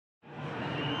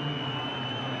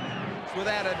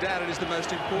Without a doubt, it is the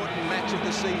most important match of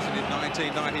the season in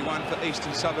 1991 for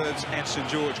Eastern Suburbs and St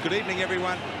George. Good evening,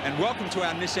 everyone, and welcome to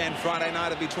our Nissan Friday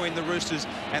nighter between the Roosters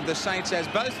and the Saints, as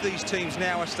both these teams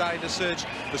now are starting to search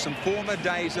for some former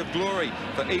days of glory.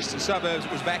 For Eastern Suburbs,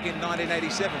 it was back in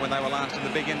 1987 when they were last in the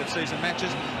big end-of-season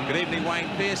matches. Good evening, Wayne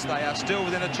Pearce. They are still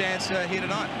within a chance here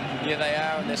tonight. Yeah, they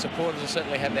are, and their supporters will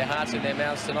certainly have their hearts in their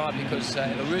mouths tonight, because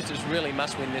the Roosters really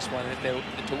must win this one. If they're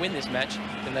to win this match,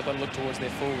 then they've got to look towards their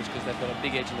forwards, because they've got a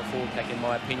big edge in the forward pack, in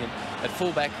my opinion. At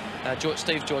fullback,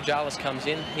 Steve Georgalis comes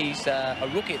in. He's a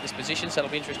rookie at this position, so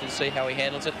it'll be interesting to see how he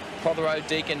handles it. Prothero,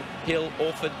 Deacon, Hill,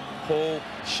 Orford, Hall,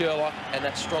 Sherlock, and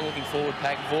that strong-looking forward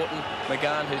pack. Vorton,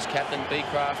 McGann, who's captain,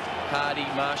 Beecraft, Hardy,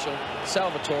 Marshall,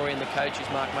 Salvatore, and the coach is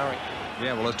Mark Murray.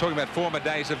 Yeah, well, I was talking about former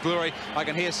days of glory. I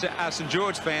can hear St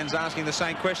George fans asking the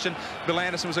same question. Bill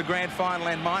Anderson was a grand final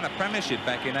and minor premiership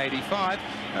back in '85.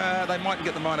 They mightn't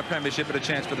get the minor premiership, but a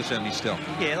chance for the semis still.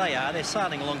 Yeah, they are. They're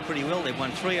sailing along pretty well. They've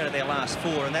won 3 out of their last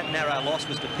 4, and that narrow loss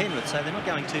was to Penrith, so they're not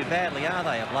going too badly, are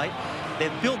they, of late?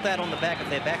 They've built that on the back of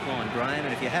their back line, Graham,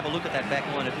 and if you have a look at that back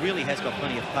line, it really has got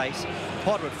plenty of pace.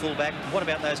 Potter at fullback. What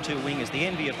about those two wingers? The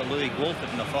envy of the league, Walford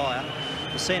and Fire.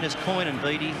 The centres, Coyne and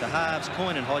Beattie. The halves,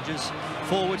 Coyne and Hodges.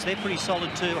 Forwards, they're pretty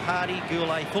solid too. Hardy,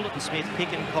 Goulet, Fullerton Smith,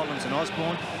 Picken, Collins and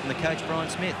Osborne, and the coach, Brian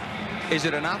Smith. Is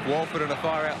it enough, Walford and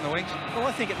Fire out in the wings? Well,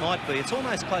 I think it might be. It's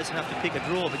almost close enough to pick a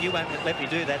draw, but you won't let me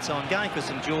do that, so I'm going for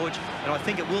St George, and I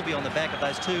think it will be on the back of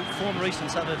those two former Eastern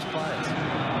Suburbs players.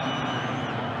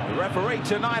 The referee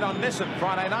tonight on Nissan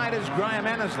Friday night is Graham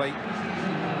Annesley.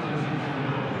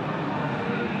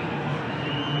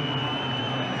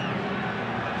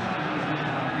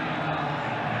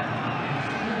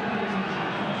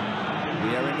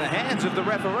 We are in the hands of the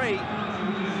referee.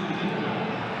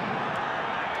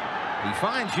 He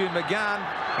finds Hugh McGann,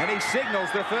 and he signals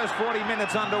the first 40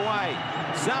 minutes underway.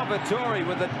 Salvatore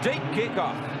with a deep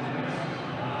kickoff.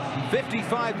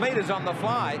 55 metres on the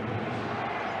fly.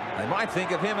 They might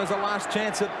think of him as a last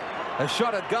chance at a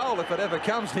shot at goal if it ever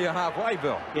comes near halfway,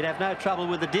 Bill. He'd have no trouble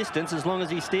with the distance as long as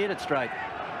he steered it straight.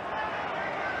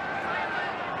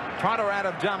 Potter out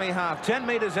of dummy half, 10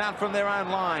 metres out from their own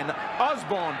line.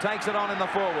 Osborne takes it on in the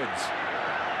forwards.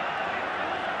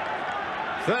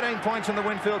 13 points in the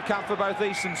Winfield Cup for both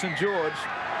East and St George.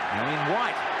 Now in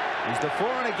white is the for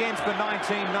and against for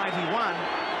 1991.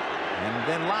 And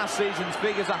then last season's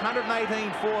figures,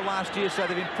 118 for last year, so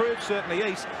they've improved certainly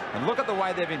East. And look at the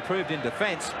way they've improved in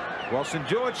defence. While St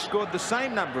George scored the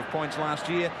same number of points last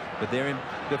year, but their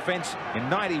defence in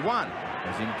 91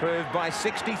 has improved by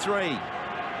 63.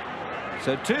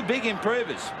 So two big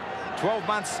improvers 12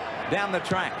 months down the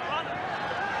track.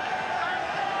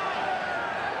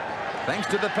 Thanks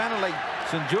to the penalty,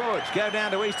 St George go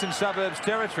down to Eastern Suburbs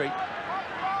territory.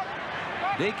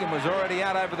 Deacon was already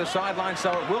out over the sideline,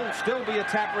 so it will still be a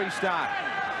tap restart.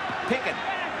 Pickett,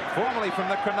 formerly from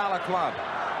the Cronulla club.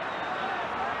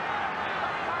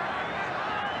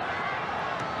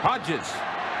 Hodges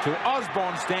to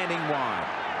Osborne standing wide.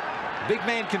 Big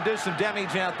man can do some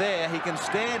damage out there. He can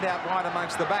stand out wide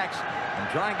amongst the backs and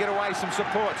try and get away some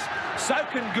supports. So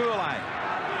can Goulet.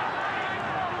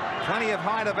 Plenty of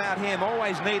height about him,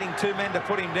 always needing 2 men to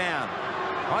put him down.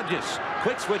 Hodges,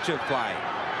 quick switch of play.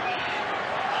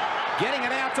 Getting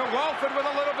it out to Walford with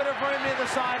a little bit of room near the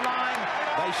sideline.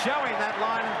 They show him that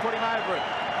line and put him over it.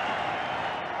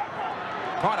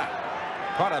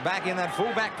 Potter back in that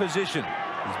fullback position.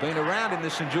 He's been around in the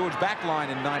St George back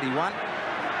line in 91.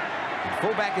 And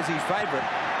fullback is his favourite.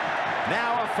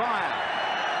 Now a fire.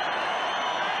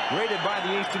 Greeted by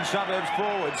the Eastern Suburbs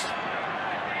forwards.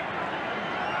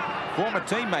 Former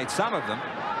teammates, some of them,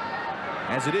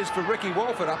 as it is for Ricky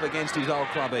Walford up against his old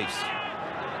club East.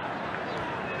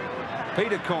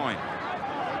 Peter Coyne.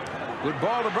 Good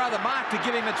ball to brother Mark to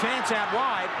give him a chance out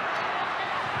wide.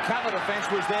 Cover defence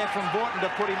was there from Vorton to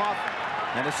put him off.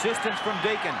 And assistance from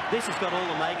Deacon. This has got all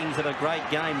the makings of a great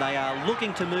game. They are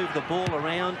looking to move the ball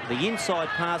around. The inside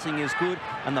passing is good,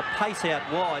 and the pace out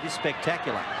wide is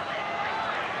spectacular.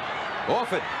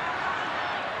 Orford.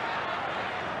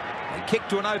 They kicked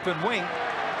to an open wing,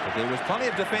 but there was plenty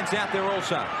of defence out there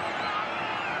also.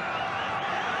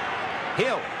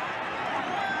 Hill.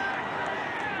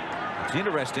 It's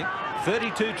interesting.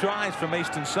 32 tries from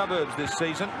Eastern Suburbs this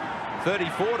season.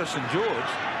 34 to St George.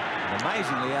 And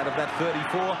amazingly, out of that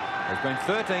 34, there's been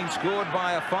 13 scored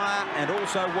by Fire and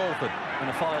also Walford.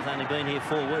 And Fire's only been here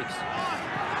 4 weeks.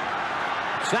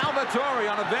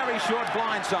 Salvatore on a very short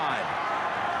blindside.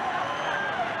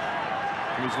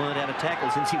 He's learned how to tackle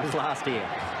since he was last here.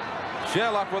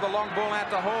 Sherlock with a long ball out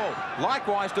to Hall.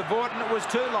 Likewise to Vorton, it was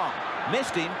too long.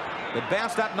 Missed him, but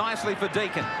bounced up nicely for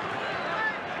Deacon.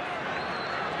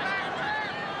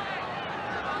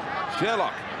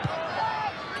 Sherlock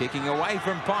kicking away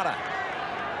from Potter.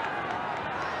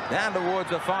 Down towards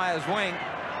the Fire's wing.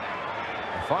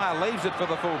 The Fire leaves it for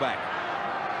the fullback.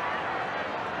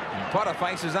 And Potter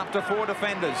faces up to 4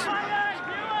 defenders.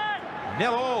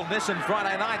 0-0 Nissan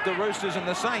Friday night, the Roosters and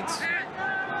the Saints.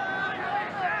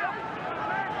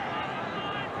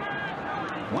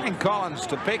 Wayne Collins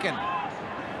to Picken.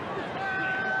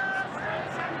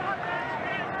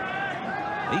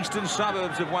 Eastern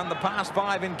Suburbs have won the past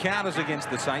 5 encounters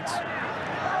against the Saints.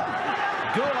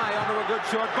 Goulet onto a good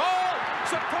short ball.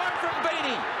 Support from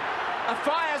Beattie. A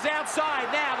Fire's outside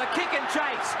now. The kick and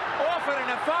chase. Orford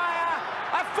and a Fire.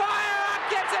 A Fire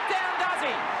gets it down, does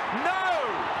he? No.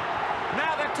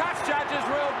 Now the touch judge has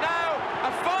ruled no.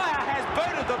 A Fire has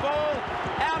booted the ball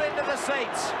out into the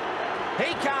seats.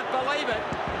 He can't believe it.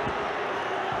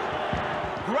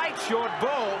 Great short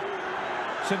ball.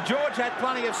 St George had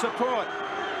plenty of support.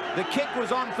 The kick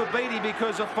was on for Beattie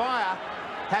because a Fire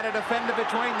had a defender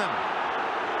between them.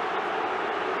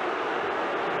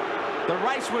 The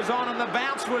race was on and the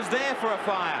bounce was there for a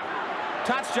Fire.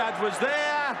 Touch judge was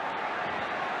there.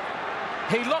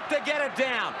 He looked to get it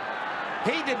down.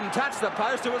 He didn't touch the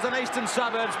post. It was an Eastern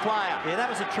Suburbs player. Yeah, that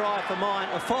was a try for mine.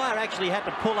 A Fire actually had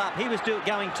to pull up. He was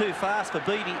going too fast for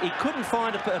Beattie. He couldn't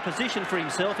find a position for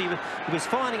himself. He was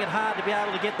finding it hard to be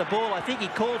able to get the ball. I think he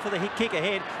called for the kick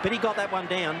ahead, but he got that one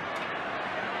down.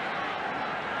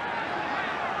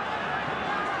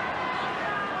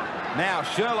 Now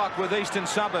Sherlock with Eastern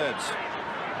Suburbs.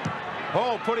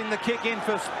 Hall putting the kick in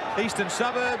for Eastern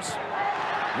Suburbs.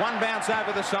 One bounce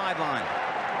over the sideline.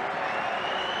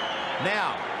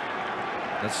 Now,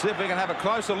 let's see if we can have a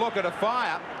closer look at a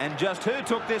Fire and just who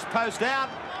took this post out.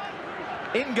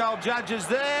 In-goal judges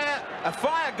there. A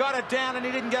Fire got it down and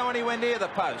he didn't go anywhere near the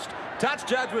post. Touch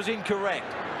judge was incorrect.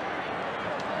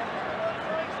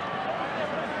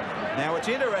 Now it's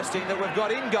interesting that we've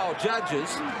got in-goal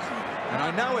judges, and I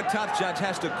know a touch judge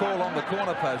has to call on the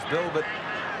corner post, Bill, but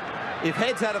if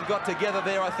heads had have got together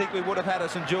there, I think we would have had a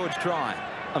St George try.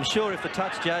 I'm sure if the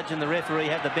touch judge and the referee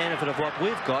had the benefit of what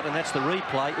we've got, and that's the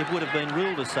replay, it would have been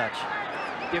ruled as such.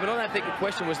 Yeah, but I don't think the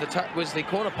question was the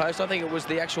corner post. I think it was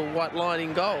the actual white line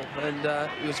in goal, and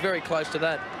it was very close to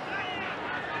that.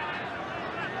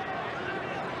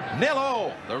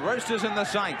 0-0, the Roosters and the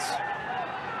Saints.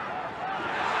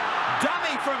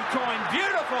 Dummy from Coyne,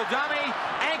 beautiful dummy.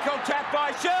 Ankle tap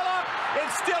by Sherlock.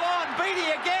 It's still on.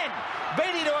 Beattie again.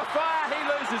 Beattie to a Fire. He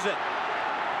loses it.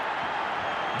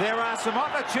 There are some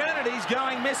opportunities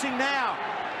going missing now,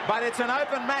 but it's an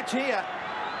open match here.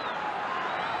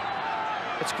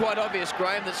 It's quite obvious,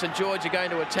 Graham, that St George are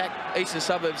going to attack Eastern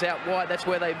Suburbs out wide. That's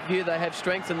where they view they have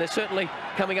strength, and they're certainly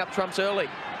coming up trumps early.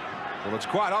 Well, it's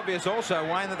quite obvious also,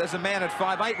 Wayne, that there's a man at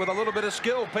 5'8" with a little bit of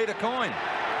skill, Peter Coyne.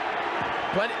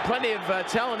 Plenty of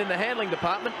talent in the handling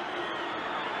department.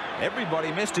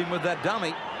 Everybody missed him with that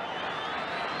dummy.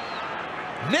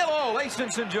 0-0, Eastern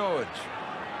St George.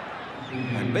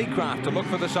 And Beecraft to look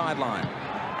for the sideline.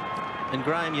 And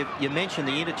Graham, you mentioned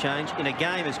the interchange. In a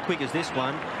game as quick as this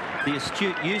one, the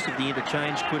astute use of the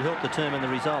interchange could help determine the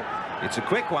result. It's a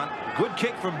quick one. Good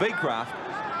kick from Beecraft.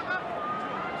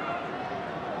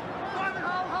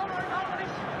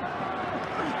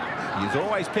 He's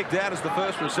always picked out as the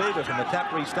first receiver from the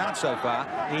tap restart so far.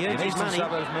 He earns his money.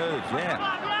 Suburbs moves,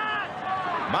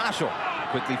 yeah. Marshall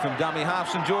quickly from dummy half.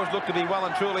 St George looked to be well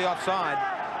and truly offside.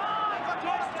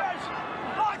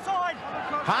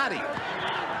 Hardy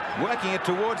working it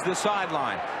towards the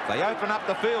sideline. They open up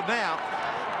the field now.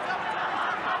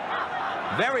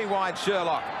 Very wide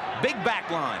Sherlock. Big back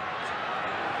line.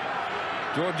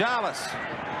 Georgalis.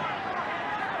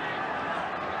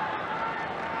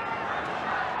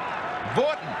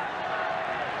 Vorton.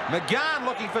 McGann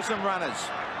looking for some runners.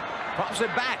 Pops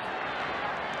it back.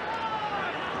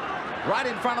 Right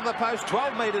in front of the post,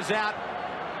 12 metres out.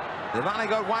 They've only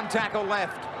got one tackle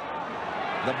left.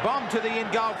 The bomb to the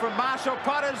in-goal from Marshall.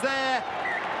 Potter's there.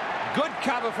 Good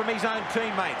cover from his own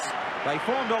teammates. They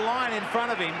formed a line in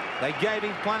front of him. They gave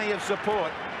him plenty of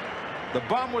support. The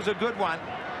bomb was a good one.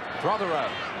 Prothero.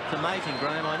 It's amazing,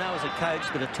 Graham. I know as a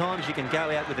coach that at times you can go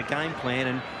out with a game plan,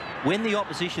 and when the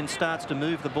opposition starts to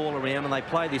move the ball around and they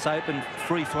play this open,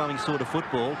 free-flowing sort of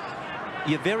football,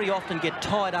 you very often get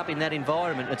tied up in that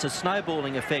environment. It's a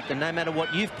snowballing effect, and no matter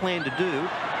what you've planned to do,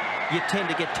 you tend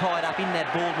to get tied up in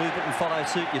that ball movement and follow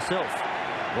suit yourself.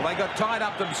 Well, they got tied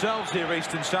up themselves here,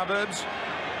 Eastern Suburbs.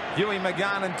 Huey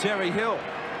McGann and Terry Hill.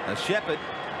 A Shepherd.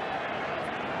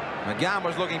 McGann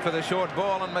was looking for the short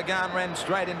ball, and McGann ran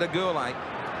straight into Goulet.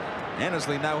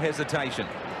 Annesley, no hesitation.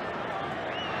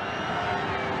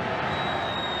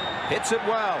 Hits it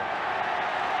well.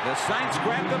 The Saints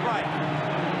grab the break.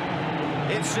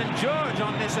 It's St George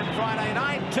on Nissan Friday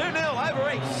night, 2-0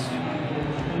 over East.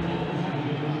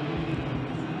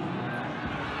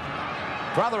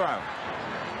 Prothero.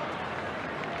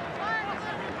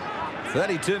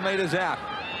 32 metres out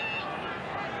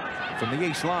from the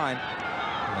East line.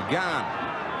 McGann.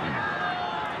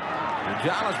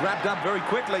 Rajala's wrapped up very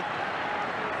quickly.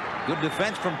 Good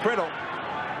defence from Priddle.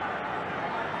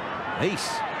 East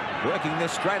working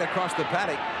this straight across the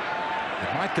paddock. It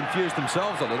might confuse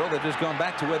themselves a little. They've just gone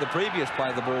back to where the previous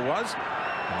play of the ball was.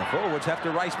 And the forwards have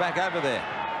to race back over there.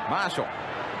 Marshall.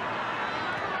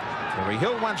 Terry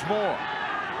Hill once more.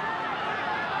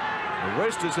 The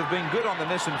Roosters have been good on the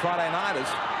Nissan Friday Nighters.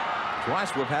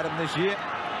 Twice we've had them this year.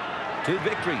 2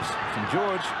 victories. St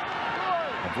George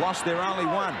have lost their only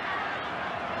one.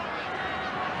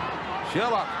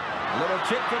 Sherlock. A little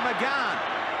chip from McGann.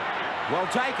 Well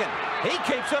taken. He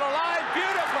keeps it alive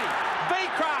beautifully.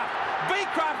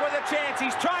 Beecroft with a chance.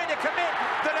 He's trying to commit.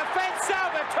 The defence,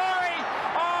 Salvatore.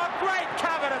 Oh, great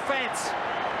cover defence.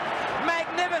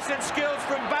 Magnificent skills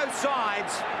from both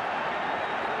sides.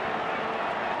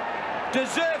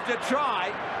 Deserved a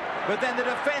try, but then the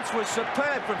defence was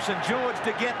superb from St George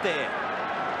to get there.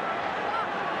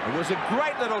 It was a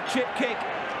great little chip kick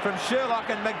from Sherlock,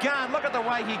 and McGann, look at the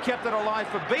way he kept it alive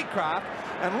for Beecroft,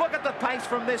 and look at the pace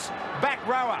from this back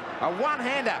rower. A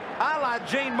one-hander, a la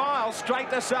Gene Miles,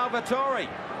 straight to Salvatore.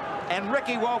 And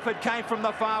Ricky Walford came from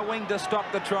the far wing to stop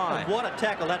the try. What a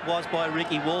tackle that was by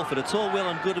Ricky Walford. It's all well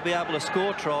and good to be able to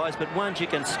score tries, but ones you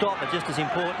can stop are just as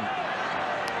important.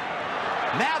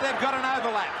 Now they've got an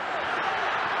overlap.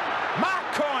 Mark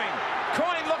Coyne.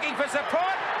 Coyne looking for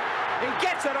support. He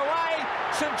gets it away.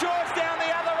 St George down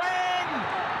the other end.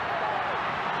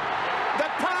 The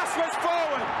pass was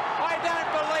forward. I don't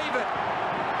believe it.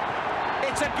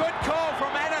 It's a good call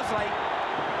from Annesley.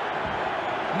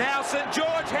 Now St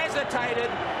George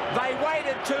hesitated. They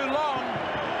waited too long.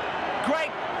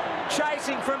 Great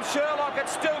chasing from Sherlock. It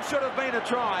still should have been a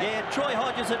try. Yeah, Troy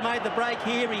Hodges had made the break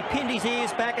here. He pinned his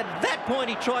ears back. At that point,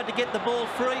 he tried to get the ball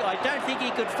free. I don't think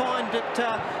he could find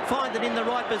it in the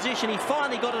right position. He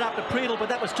finally got it up to Priddle, but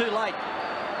that was too late.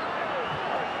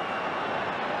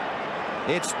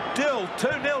 It's still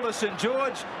 2-0 to St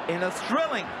George in a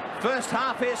thrilling first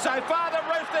half here. So far, the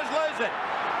Roosters lose it.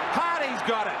 Hardy's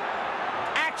got it.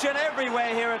 Action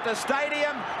everywhere here at the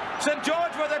stadium. St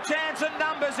George with a chance and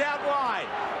numbers out wide.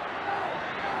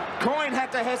 Coyne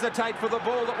had to hesitate for the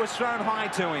ball that was thrown high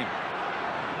to him.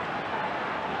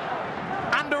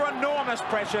 Under enormous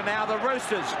pressure now, the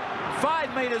Roosters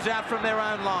 5 metres out from their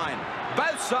own line.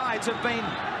 Both sides have been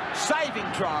saving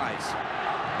tries.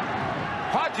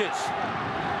 Hodges,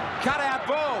 cut-out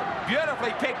ball,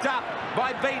 beautifully picked up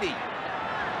by Beattie.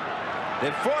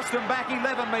 They've forced them back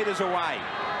 11 metres away.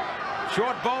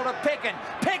 Short ball to Picken.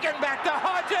 Picken back to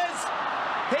Hodges.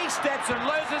 He steps and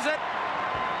loses it.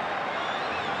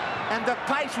 And the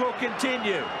pace will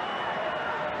continue.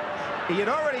 He had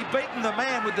already beaten the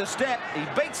man with the step. He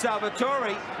beat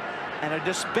Salvatore, and a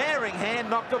despairing hand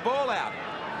knocked the ball out.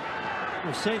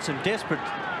 We've seen some desperate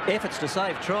efforts to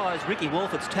save tries. Ricky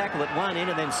Walford's tackle at one end,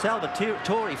 and then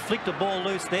Salvatore flicked a ball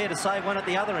loose there to save one at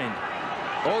the other end.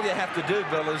 All you have to do,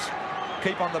 Bill, is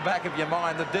keep on the back of your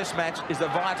mind that this match is a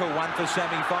vital one for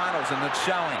semi-finals, and it's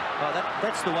showing. Well,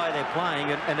 that's the way they're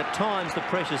playing, and at times the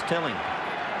pressure's telling.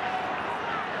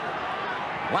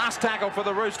 Last tackle for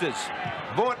the Roosters.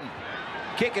 Borton,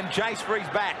 kick and chase for his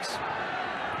backs.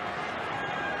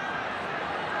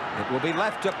 It will be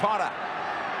left to Potter.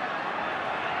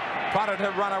 Potter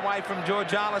to run away from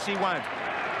Georgialis. He won't.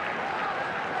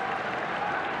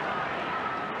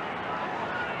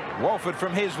 Walford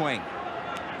from his wing.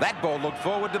 That ball looked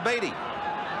forward to Beattie.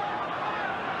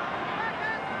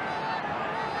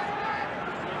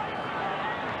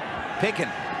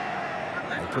 Picken.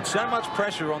 They put so much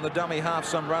pressure on the dummy half,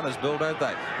 some runners, Bill, don't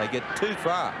they? They get too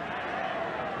far.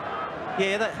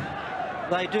 Yeah,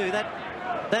 they do.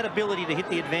 That ability to hit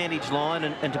the advantage line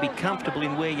and to be comfortable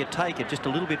in where you take it, just a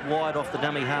little bit wide off the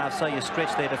dummy half so you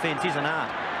stretch their defence, is an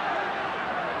art.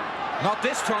 Not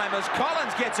this time as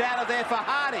Collins gets out of there for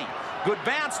Hardy. Good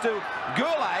bounce to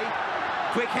Goulet.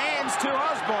 Quick hands to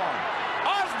Osborne.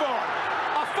 Osborne!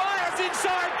 A fire's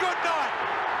inside. Good night.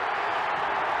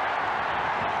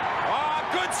 Oh,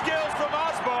 good skills from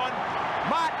Osborne.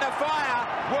 Martin Afire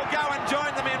will go and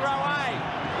join them in row A.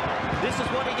 This is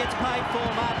what he gets paid for,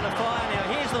 Martin Afire. Now,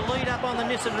 here's the lead-up on the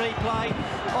Nissan replay.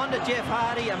 On to Jeff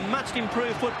Hardy, a much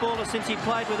improved footballer since he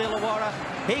played with Illawarra.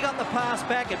 He got the pass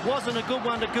back. It wasn't a good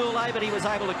one to Goulet, but he was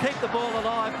able to keep the ball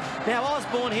alive. Now,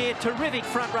 Osborne here, terrific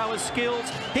front rower's skills.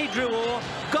 He drew Orr,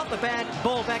 got the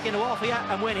ball back into Offia,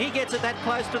 and when he gets it that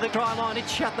close to the try line, it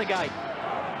shut the gate.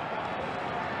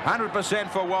 100%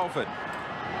 for Walford.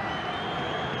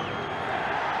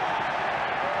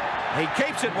 He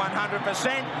keeps it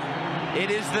 100%.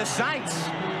 It is the Saints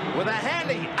with a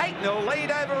handy 8-0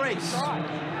 lead over East.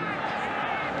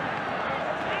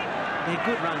 Yeah,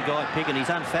 good run, Guy Pickett. He's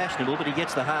unfashionable, but he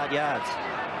gets the hard yards.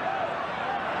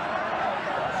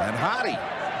 And Hardy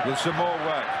with some more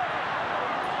work.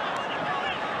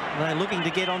 They're looking to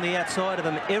get on the outside of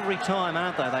them every time,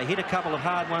 aren't they? They hit a couple of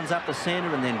hard ones up the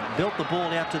centre and then belt the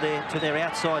ball out to their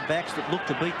outside backs that look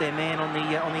to beat their man on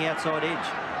the outside edge.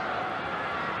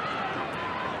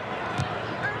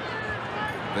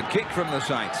 The kick from the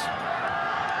Saints.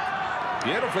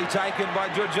 Beautifully taken by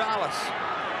Georgalis.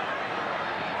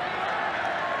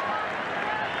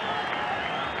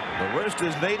 The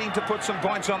Roosters needing to put some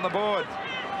points on the board.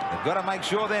 They've got to make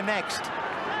sure they're next.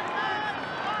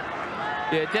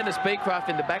 Yeah, Dennis Beecraft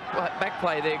in the back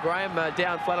play there, Graham,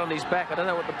 down flat on his back. I don't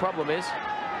know what the problem is. So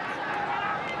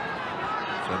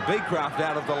Beecraft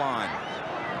out of the line.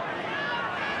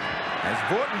 As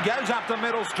Vaughton goes up the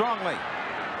middle strongly.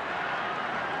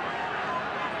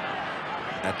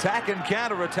 Attack and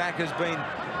counter-attack has been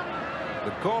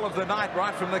the call of the night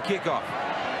right from the kickoff.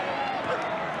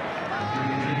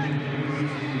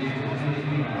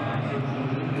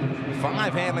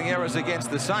 Five handling errors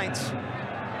against the Saints.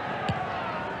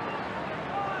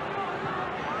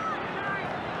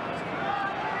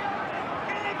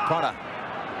 Potter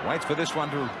waits for this one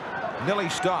to nearly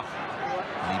stop.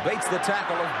 And he beats the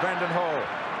tackle of Brendan Hall.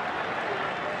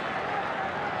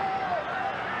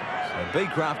 So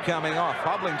Beecraft coming off,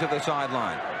 hobbling to the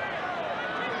sideline.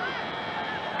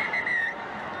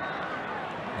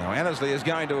 Now Annesley is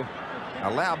going to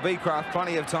allow Beecraft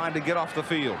plenty of time to get off the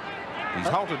field. He's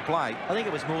halted play. I think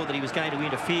it was more that he was going to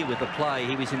interfere with the play.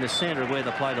 He was in the centre of where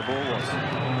the ball was.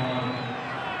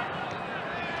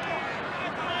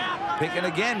 Pickett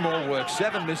again, more work.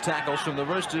 7 missed tackles from the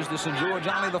Roosters. The St George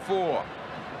only the 4.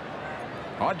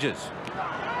 Hodges.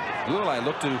 Goulet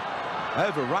looked to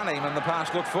overrun him and the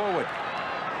pass looked forward.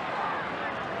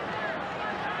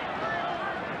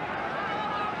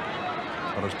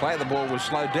 But his play of the ball was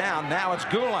slowed down. Now it's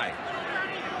Goulet.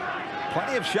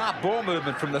 Plenty of sharp ball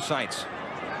movement from the Saints.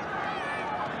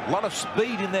 A lot of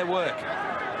speed in their work.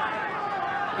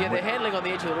 Yeah, their handling on the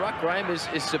edge of the ruck, Graham, is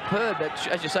superb. But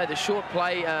as you say, the short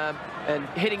play and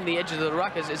hitting the edges of the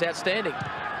ruck is outstanding.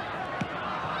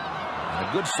 A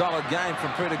good solid game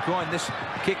from Peter Coyne. This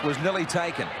kick was nearly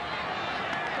taken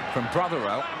from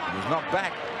Prothero. He was knocked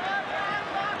back.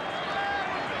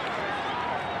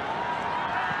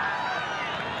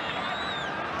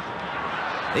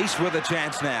 East with a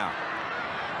chance now.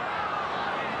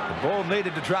 The ball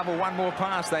needed to travel one more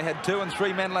pass. They had 2 and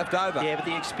 3 men left over. Yeah, but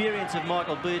the experience of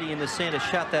Michael Booty in the centre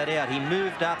shut that out. He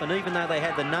moved up, and even though they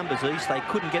had the numbers, East, they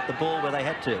couldn't get the ball where they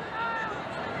had to.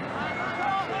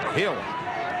 Hill.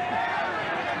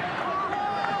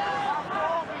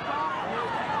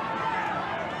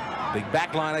 Big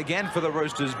back line again for the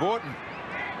Roosters. Vaughton.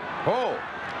 Hall.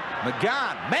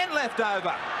 McGahn. Men left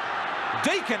over.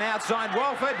 Deacon outside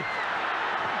Walford.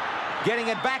 Getting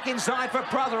it back inside for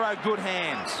Prothero. Good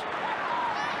hands.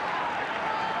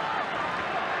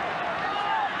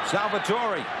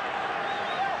 Salvatore.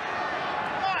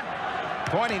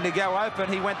 Pointing to go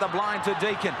open. He went the blind to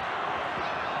Deacon.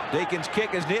 Deacon's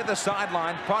kick is near the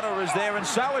sideline. Potter is there, and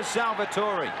so is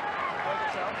Salvatore.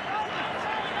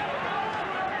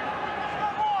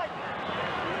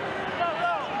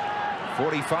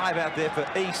 .45 out there for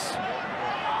East.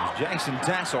 There's Jason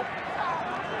Tassel.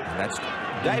 And that's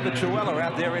David Truella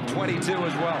out there in 22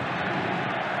 as well.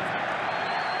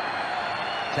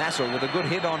 Tassel with a good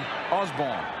hit on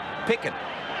Osborne. Pickett.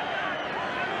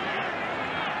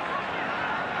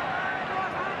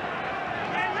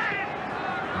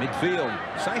 Midfield.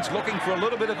 Saints looking for a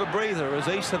little bit of a breather as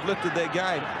East have lifted their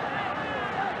game.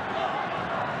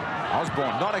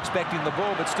 Osborne not expecting the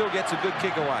ball, but still gets a good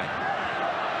kick away.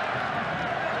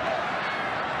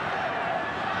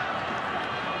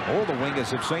 All the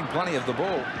wingers have seen plenty of the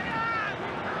ball.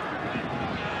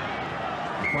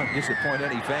 It won't disappoint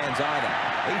any fans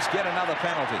either. East get another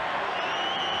penalty.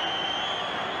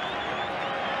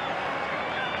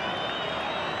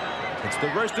 It's the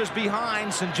Roosters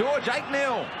behind. St George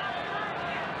 8-0.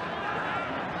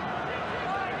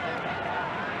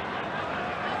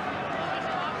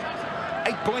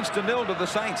 Eight points to 0 to the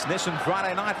Saints. Nissan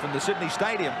Friday night from the Sydney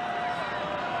Stadium.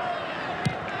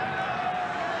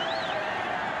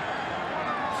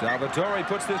 Salvatore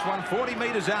puts this one 40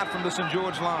 metres out from the St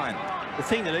George line. The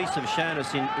thing that East have shown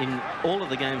us in all of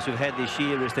the games we've had this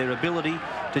year is their ability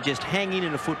to just hang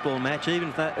in a football match,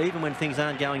 even when things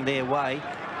aren't going their way,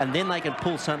 and then they can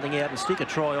pull something out and stick a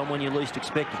try on when you least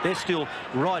expect it. They're still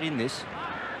right in this.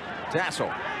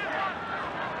 Tassel.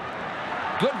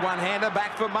 Good one-hander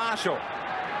back for Marshall.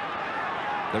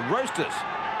 The Roosters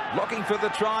looking for the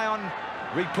try on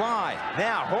reply.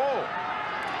 Now Hall.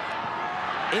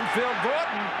 Infield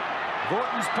Vaughton.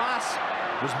 Vaughton's pass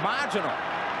was marginal.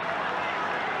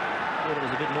 Thought it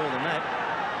was a bit more than that.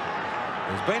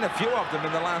 There's been a few of them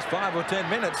in the last 5 or 10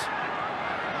 minutes.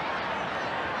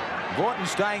 Vaughton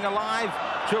staying alive.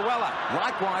 Truella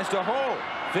likewise to Hall.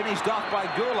 Finished off by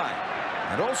Goulet.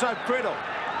 And also Priddle.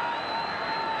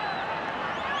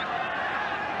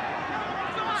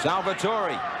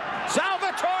 Salvatore.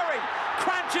 Salvatore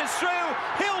crunches through.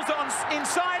 Hills on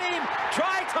inside him.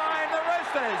 Try time, the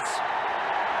Roosters.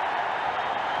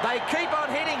 They keep on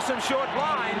hitting some short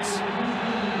lines.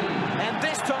 And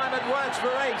this time it works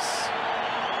for East.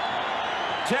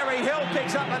 Terry Hill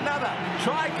picks up another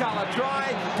tricolour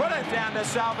try. Put it down to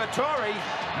Salvatore.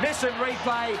 Miss and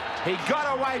replay. He got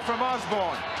away from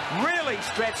Osborne. Really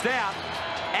stretched out.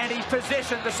 And he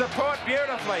positioned the support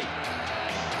beautifully.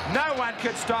 No one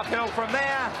could stop Hill from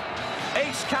there.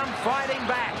 East come fighting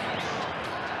back.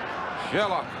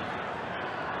 Sherlock.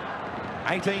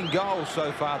 18 goals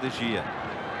so far this year.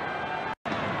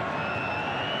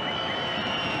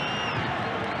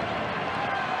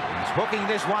 He's hooking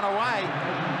this one away.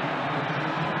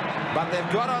 But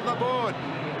they've got on the board.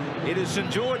 It is St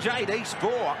George 8, East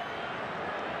 4.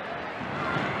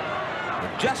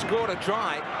 They've just scored a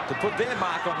try to put their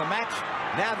mark on the match.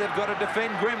 Now they've got to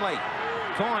defend grimly.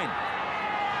 Coyne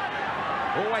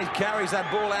always carries that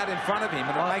ball out in front of him,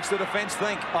 and it makes the defence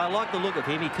think. I like the look of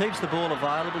him. He keeps the ball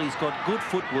available. He's got good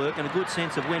footwork and a good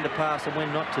sense of when to pass and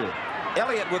when not to.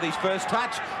 Elliott with his first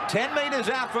touch, 10 metres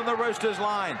out from the Roosters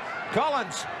line.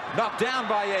 Collins knocked down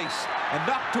by East and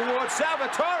knocked towards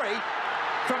Salvatore.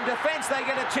 From defence, they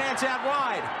get a chance out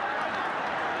wide.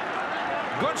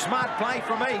 Good smart play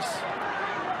from East.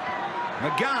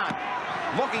 McGann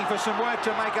looking for some work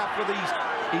to make up for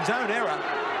his own error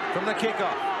from the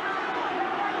kickoff.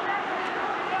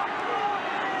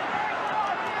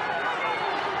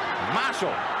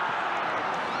 Marshall.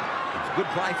 It's a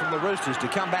good play from the Roosters to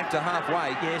come back to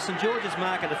halfway. Yeah, St George's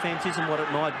mark of defence isn't what it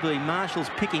might be. Marshall's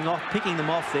picking them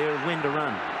off there and when to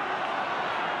run.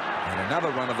 And another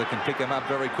runner that can pick them up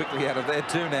very quickly out of there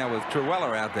too now with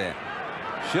Truella out there.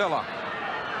 Sherlock.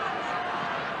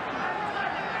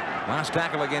 Last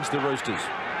tackle against the Roosters.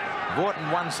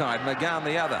 Vaughton one side, McGann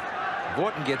the other.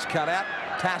 Vaughton gets cut out.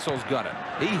 Tassel's got it.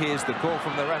 He hears the call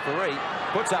from the referee.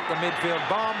 Puts up the midfield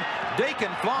bomb.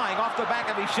 Deacon flying off the back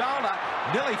of his shoulder.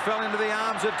 Nearly fell into the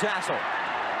arms of Tassel.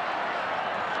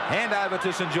 Hand over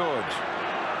to St George.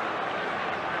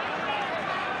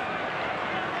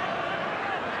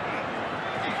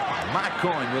 Mark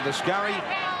Coyne with a scurry.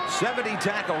 70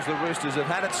 tackles the Roosters have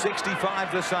had at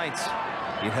 65 the Saints.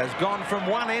 It has gone from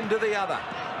one end to the other.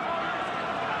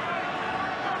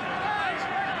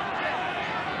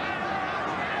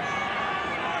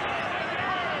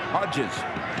 Hodges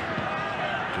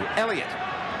to Elliott.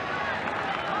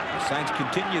 The Saints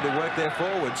continue to work their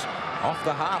forwards off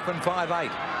the half and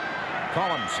 5/8.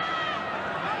 Collins.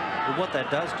 Well, what that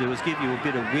does do is give you a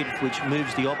bit of width, which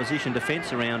moves the opposition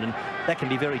defence around, and that can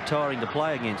be very tiring to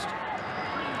play against.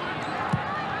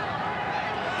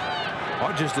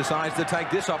 Hodges decides to take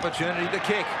this opportunity to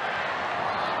kick.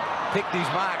 Picked his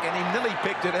mark, and he nearly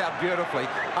picked it out beautifully.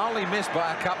 Only missed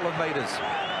by a couple of metres.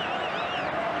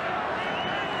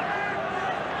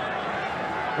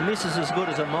 A miss is as good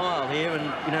as a mile here,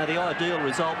 and you know the ideal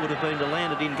result would have been to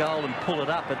land it in goal and pull it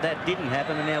up, but that didn't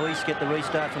happen, and now East get the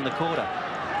restart from the quarter.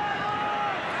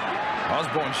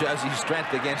 Osborne shows his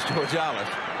strength against George Arlett.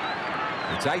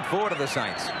 It's 8-4 to the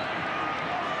Saints.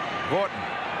 Vaughton,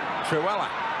 Truella.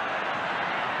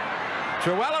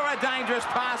 Truella, a dangerous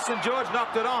pass, and George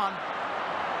knocked it on.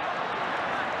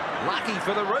 Lucky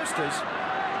for the Roosters.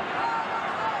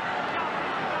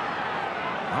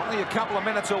 Only a couple of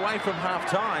minutes away from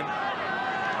half-time.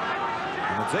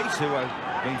 And it's East who have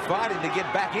been fighting to get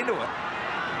back into it.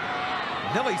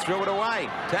 Nearly threw it away.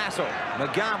 Tassel.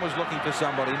 McGann was looking for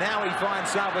somebody. Now he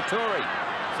finds Salvatore.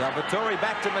 Salvatore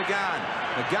back to McGann.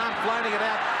 McGann floating it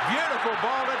out. Beautiful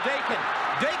ball to Deacon.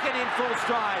 Deacon in full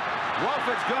stride.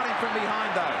 Walford's got him from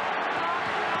behind, though.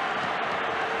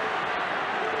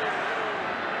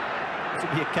 This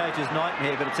will be a coach's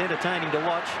nightmare, but it's entertaining to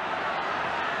watch.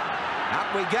 Up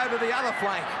we go to the other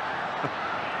flank.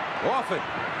 Walford.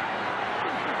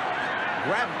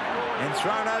 Grabbed and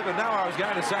thrown over. No, I was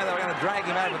going to say they were going to drag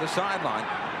him over the sideline.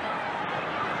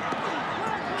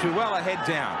 Truella head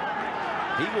down.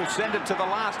 He will send it to the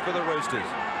last for the Roosters.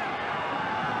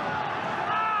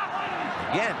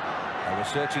 Again, they were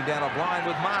searching down a blind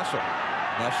with Marshall.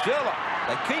 Now Sherlock,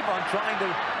 they keep on trying to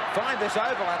find this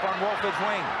overlap on Walford's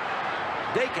wing.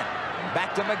 Deacon,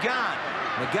 back to McGahn.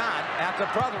 McGahn out to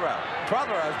Prothero.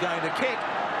 Prothero's going to kick.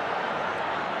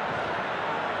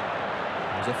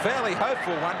 It was a fairly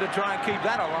hopeful one to try and keep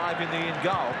that alive in the in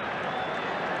goal.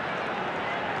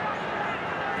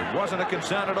 It wasn't a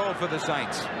concern at all for the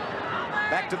Saints.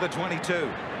 Back to the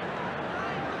 22.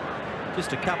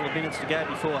 Just a couple of minutes to go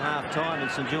before half-time, and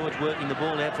St George working the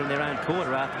ball out from their own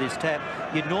quarter after this tap.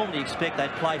 You'd normally expect they'd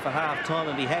play for half-time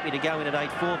and be happy to go in at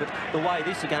 8-4, but the way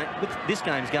this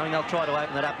game's going, they'll try to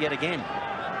open it up yet again.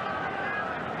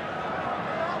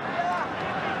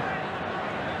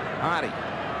 Hardy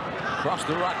across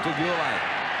the ruck to Goulet.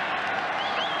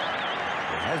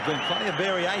 There has been plenty of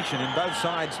variation in both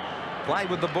sides. Play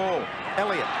with the ball.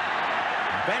 Elliott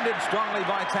bended strongly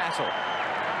by Tassel.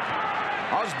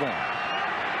 Osborne.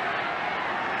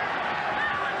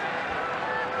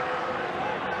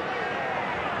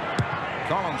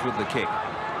 Collins with the kick.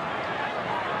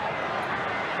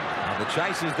 Now the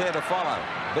chase is there to follow.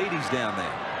 Beattie's down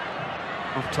there.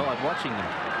 I'm tired watching them.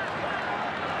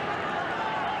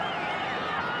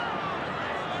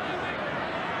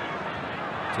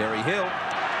 Terry Hill.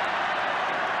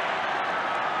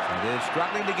 So they're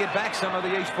struggling to get back some of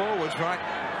the East forwards right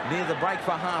near the break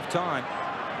for half-time.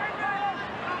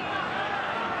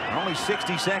 Only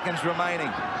 60 seconds remaining.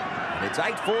 And it's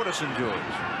 8-4 to St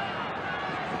George.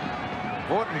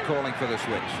 Horton calling for the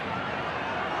switch.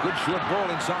 Good short ball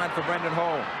inside for Brendan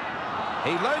Hall.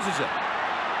 He loses it.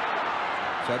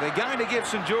 So they're going to give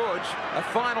St George a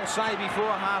final say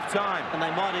before half-time. And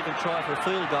they might even try for a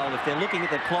field goal. If they're looking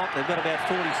at the clock, they've got about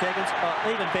 40 seconds.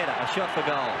 Oh, even better, a shot for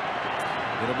goal.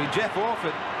 It'll be Jeff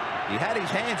Orford. He had his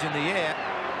hands in the air,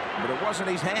 but it wasn't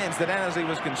his hands that Annesley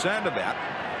was concerned about.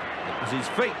 It was his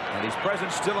feet and his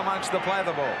presence still amongst the play of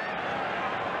the ball.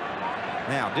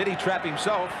 Now, did he trap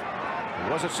himself? Or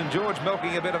was it St George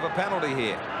milking a bit of a penalty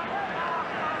here?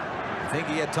 I think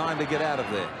he had time to get out of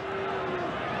there.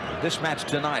 This match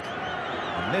tonight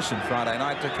and this and Friday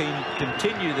night to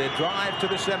continue their drive to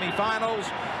the semi-finals.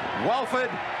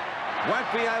 Walford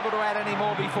won't be able to add any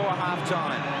more before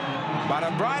half-time. But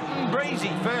a bright and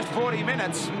breezy first 40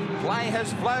 minutes. Play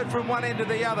has flowed from one end to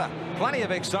the other. Plenty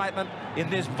of excitement in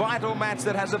this vital match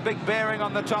that has a big bearing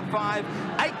on the top 5.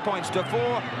 8 points to 4.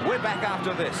 We're back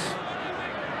after this.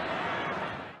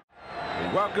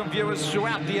 We welcome viewers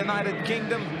throughout the United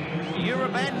Kingdom,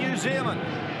 Europe and New Zealand.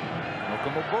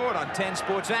 Welcome aboard on 10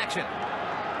 Sports Action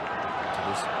to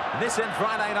this Nissan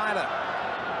Friday Nighter.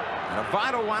 And a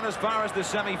vital one as far as the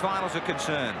semi-finals are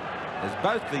concerned, as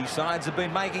both these sides have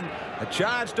been making a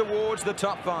charge towards the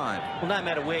top 5. Well, no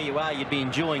matter where you are, you'd be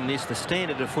enjoying this. The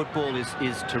standard of football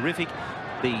is terrific.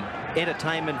 The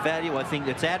entertainment value, I think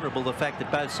it's admirable, the fact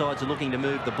that both sides are looking to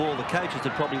move the ball. The coaches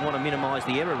would probably want to minimise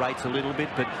the error rates a little bit,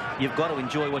 but you've got to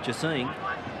enjoy what you're seeing.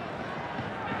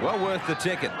 Well worth the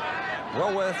ticket.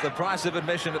 Well worth the price of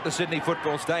admission at the Sydney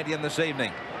Football Stadium this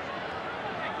evening.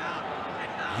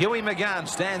 Huey McGahn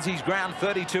stands his ground,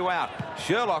 32 out.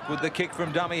 Sherlock with the kick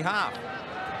from dummy half.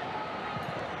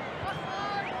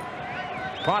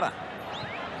 Potter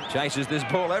chases this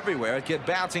ball everywhere. It gets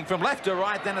bouncing from left to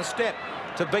right, then a step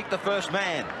to beat the first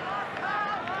man.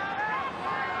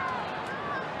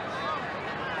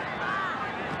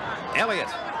 Elliott.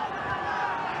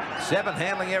 7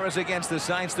 handling errors against the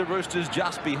Saints. The Roosters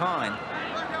just behind.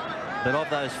 But of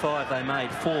those 5 they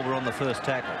made, 4 were on the first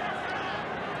tackle.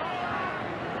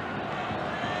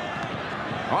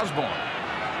 Osborne.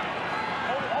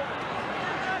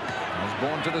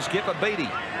 Osborne to the skipper, Beattie.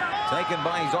 Taken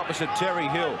by his opposite, Terry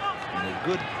Hill. And a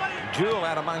good duel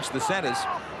out amongst the centres.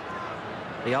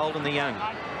 The old and the young.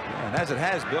 Yeah, and as it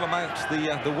has, Bill, amongst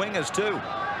the wingers too.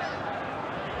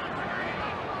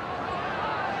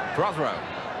 Prothero.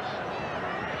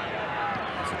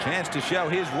 It's a chance to show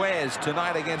his wares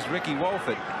tonight against Ricky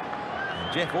Walford.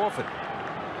 And Jeff Orford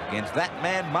against that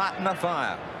man, Martin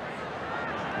Afire.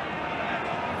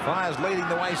 Afire's leading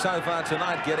the way so far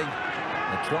tonight, getting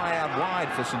a try out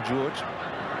wide for St George.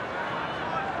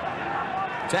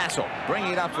 Tassel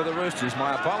bringing it up for the Roosters.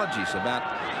 My apologies about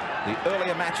the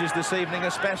earlier matches this evening,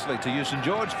 especially to you St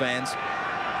George fans.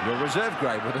 Your reserve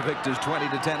grade with the Victors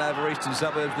 20-10 over Eastern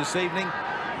Suburbs this evening.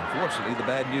 Unfortunately, the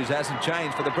bad news hasn't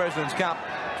changed for the President's Cup.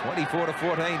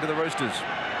 24-14 to the Roosters.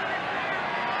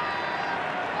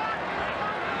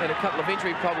 And a couple of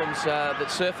injury problems that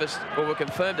surfaced or were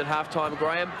confirmed at halftime,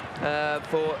 Graham,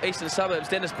 for Eastern Suburbs.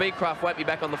 Dennis Beecroft won't be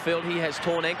back on the field. He has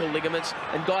torn ankle ligaments,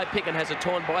 and Guy Picken has a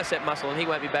torn bicep muscle, and he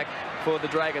won't be back for the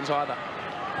Dragons either.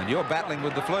 And you're battling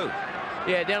with the flu.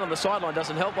 Yeah, down on the sideline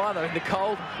doesn't help either in the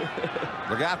cold.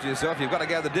 Look after yourself. You've got to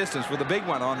go the distance with the big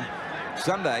one on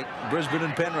Sunday, Brisbane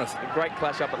and Penrith. A great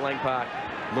clash up at Lang Park.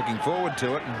 Looking forward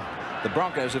to it. And the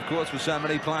Broncos, of course, with so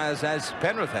many players as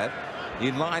Penrith have,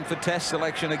 in line for test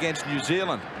selection against New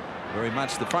Zealand. Very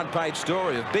much the front page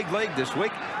story of Big League this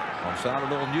week on side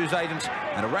of all news agents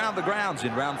and around the grounds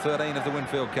in round 13 of the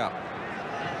Winfield Cup.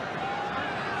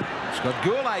 Scott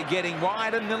Gourlay getting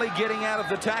wide and nearly getting out of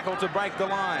the tackle to break the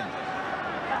line.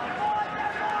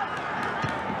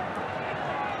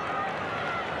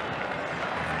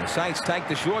 And the Saints take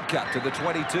the shortcut to the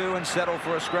 22 and settle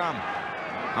for a scrum.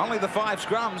 Only the 5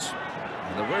 scrums,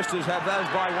 and the Roosters have those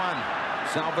by 1.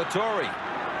 Salvatore.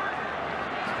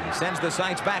 He sends the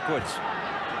Saints backwards.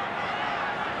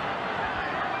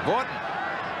 Vaughton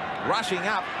rushing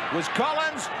up was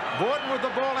Collins. Vaughton with the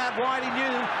ball out wide. He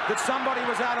knew that somebody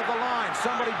was out of the line.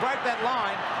 Somebody broke that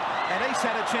line, and East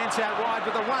had a chance out wide,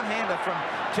 but the one-hander from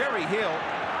Terry Hill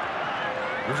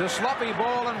was a sloppy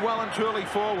ball and well and truly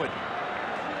forward.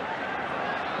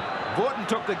 Vaughton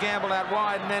took the gamble out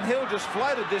wide, and then Hill just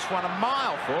floated this one a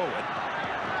mile forward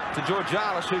to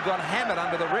Georgalis, who got hammered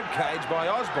under the rib cage by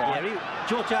Osborne. Yeah,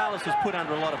 Georgalis was put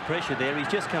under a lot of pressure there. He's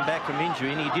just come back from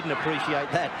injury, and he didn't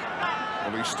appreciate that.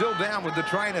 Well, he's still down with the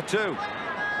trainer too.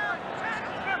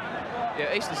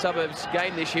 Yeah, Eastern Suburbs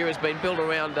game this year has been built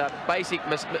around basic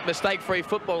mistake-free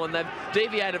football, and they've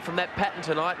deviated from that pattern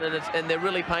tonight, and they're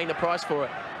really paying the price for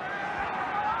it.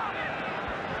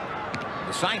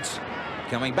 The Saints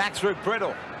coming back through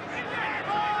Priddle.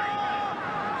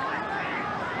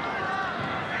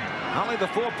 Only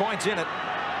the 4 points in it.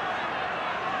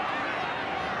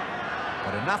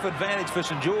 But enough advantage for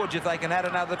St George if they can add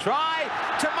another try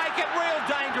to make it real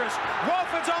dangerous.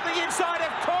 Walford's on the inside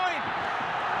of Coyne.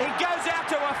 He goes out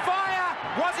to a fire.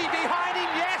 Was he behind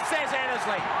him? Yes, says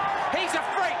Annesley. He's a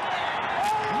freak.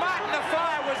 Martin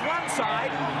Afire was one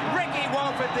side, Ricky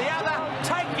Walford the other.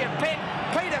 Take your pick.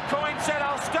 Peter Coyne said,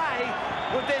 I'll stay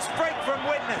with this freak from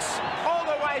Widnes, all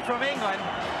the way from England.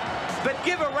 But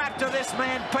give a rap to this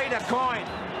man, Peter Coyne.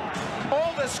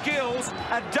 All the skills,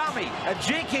 a dummy, a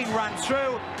jinking run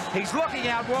through. He's looking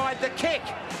out wide. The kick.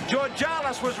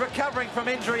 Georgalis was recovering from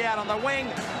injury out on the wing.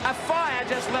 A fire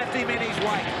just left him in his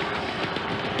wake.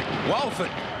 Walford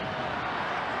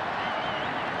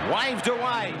waved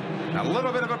away. A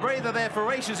little bit of a breather there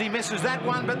for East as he misses that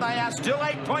one, but they are still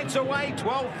 8 points away,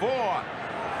 12-4.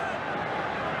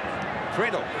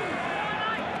 Priddle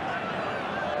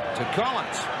to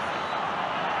Collins.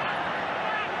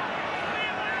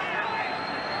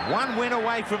 One win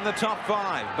away from the top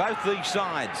 5, both these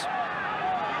sides.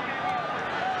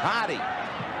 Hardy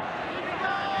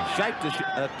shaped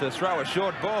to throw a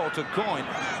short ball to Coyne.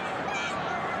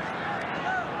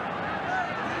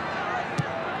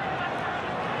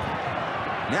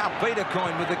 Now Peter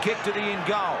Coyne with the kick to the in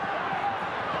goal.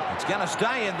 It's going to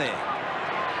stay in there.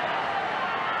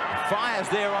 Fires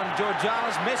there on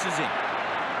Georgalis, misses him.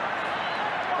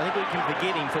 I think we can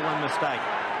forgive him for one mistake.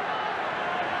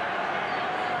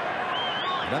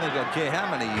 I don't think I'd care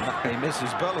how many he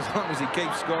misses, Bill, as long as he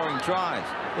keeps scoring tries.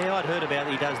 Yeah, I'd heard about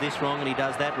he does this wrong and he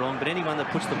does that wrong, but anyone that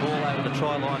puts the ball over the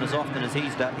try line as often as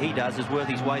he does is worth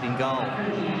his weight in gold.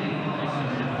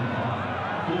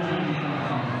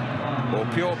 Or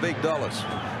pure big dollars.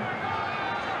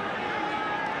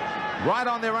 Right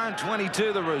on their own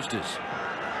 22, the Roosters.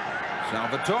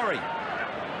 Salvatore.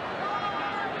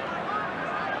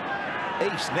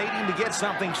 East needing to get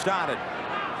something started.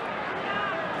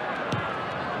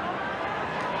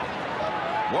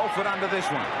 Walford under this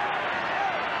one.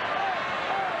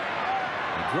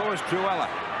 He draws Truella.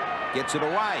 Gets it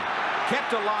away.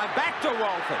 Kept alive. Back to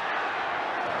Walford.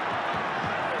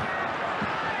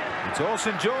 It's all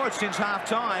St George since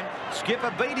half-time.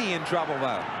 Skipper Beattie in trouble,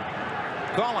 though.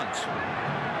 Collins.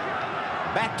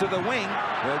 Back to the wing,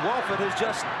 where Walford has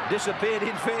just disappeared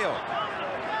in field.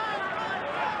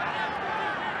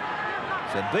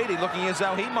 So Beattie looking as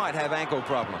though he might have ankle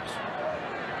problems.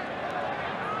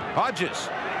 Hodges.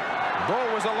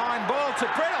 Ball was a line ball to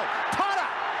Priddle. Potter.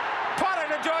 Potter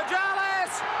to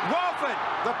Georgalis. Walford.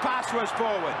 The pass was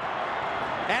forward.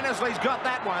 Annesley's got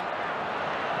that one.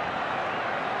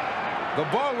 The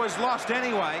ball was lost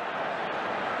anyway.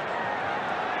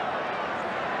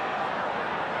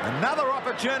 Another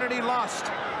opportunity lost.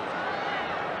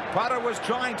 Potter was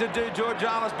trying to do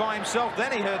Georgalis by himself.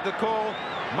 Then he heard the call.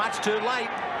 Much too late.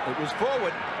 It was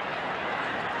forward.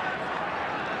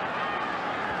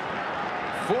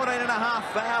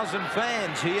 14,500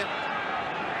 fans here.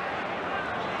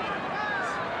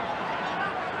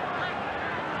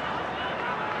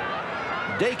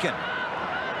 Deacon.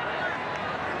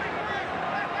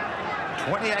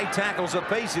 28 tackles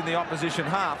apiece in the opposition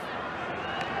half.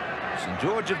 St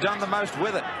George have done the most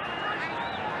with it.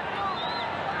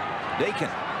 Deacon.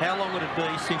 How long would it be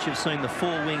since you've seen the 4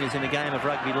 wingers in a game of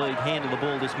rugby league handle the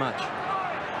ball this much?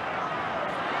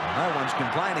 No one's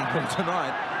complaining from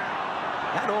tonight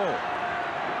at all.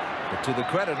 But to the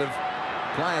credit of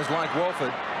players like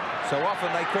Walford, so often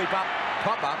they creep up,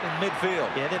 pop up in midfield.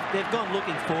 Yeah, they've gone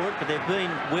looking for it, but they've been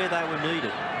where they were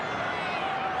needed.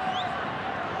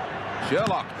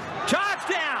 Sherlock. Charge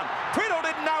down! Priddle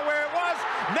didn't know where it was.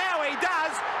 Now he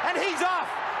does, and he's off.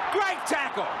 Great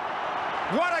tackle.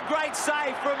 What a great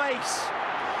save from East.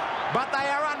 But they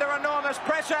are under enormous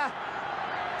pressure.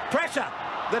 Pressure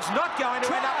that's not going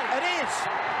to end up. It is.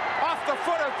 Off the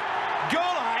foot of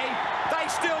Gourlay. They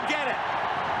still get it.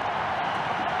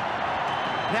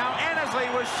 Now Annesley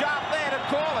was sharp there to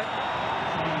call it.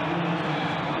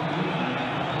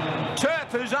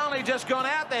 Turf, who's only just gone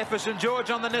out there for St George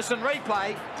on the Nissan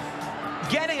replay,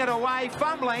 getting it away,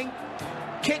 fumbling,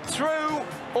 kicked through,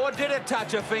 or did it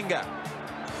touch a finger?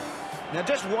 Now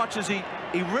just watch as he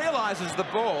realises the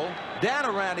ball down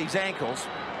around his ankles.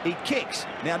 He kicks.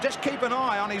 Now just keep an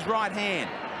eye on his right hand.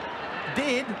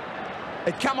 Did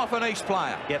it come off an East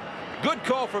player? Yep. Good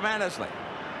call from Annesley.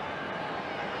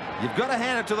 You've got to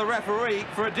hand it to the referee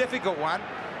for a difficult one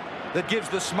that gives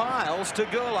the smiles to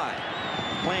Gourlay.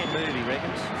 Planned move, he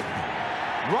reckons.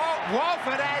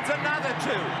 Walford adds another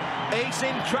 2. East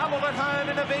in trouble at home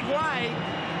in a big way.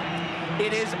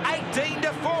 It is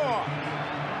 18-4.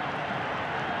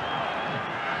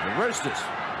 The Roosters.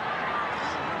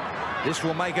 This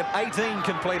will make it 18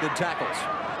 completed tackles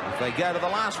if they go to the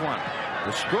last one.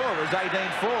 The score is 18-4.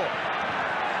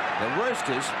 The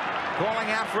Roosters calling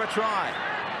out for a try.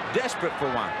 Desperate for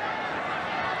one.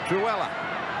 Truella.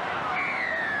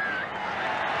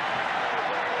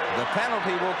 The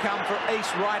penalty will come for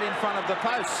East right in front of the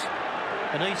posts.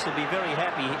 And East will be very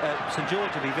happy. St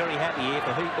George will be very happy here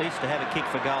for East to have a kick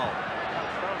for goal.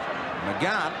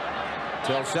 McGann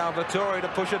tells Salvatore to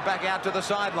push it back out to the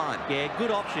sideline. Yeah,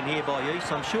 good option here by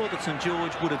East. I'm sure that St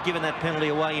George would have given that penalty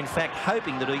away, in fact,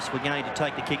 hoping that East were going to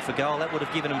take the kick for goal. That would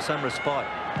have given them some respite.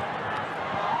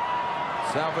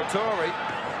 Salvatore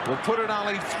will put it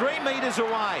only 3 metres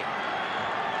away.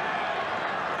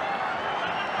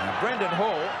 Now Brendan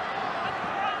Hall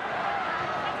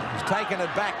has taken it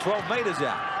back 12 metres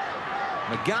out.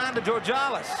 McGann to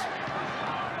Georgalis.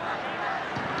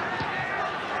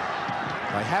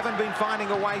 They haven't been finding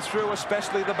a way through,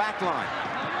 especially the back line.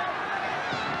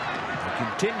 They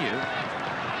continue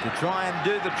to try and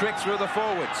do the trick through the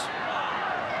forwards.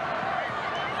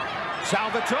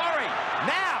 Salvatore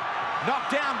now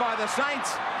knocked down by the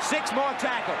Saints. 6 more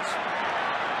tackles.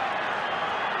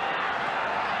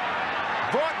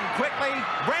 Borton quickly.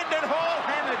 Brendan Hall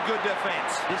hammered. Good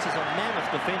defence. This is a mammoth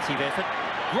defensive effort.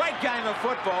 Great game of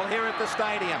football here at the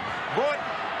stadium. Borton.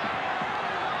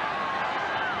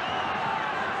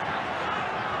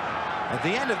 At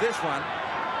the end of this one,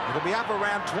 it'll be up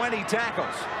around 20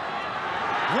 tackles.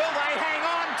 Will they hang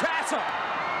on? Tassel.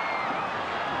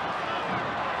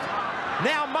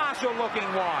 Now Marshall looking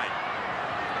wide.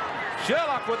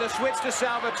 Sherlock with a switch to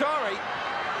Salvatore.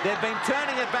 They've been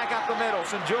turning it back up the middle.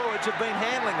 St George have been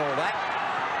handling all that.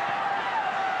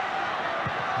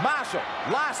 Marshall,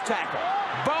 last tackle.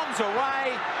 Bombs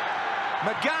away.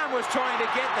 McGann was trying to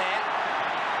get there.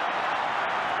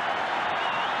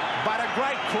 But a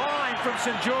great climb from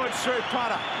St George through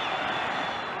Potter.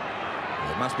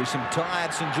 There must be some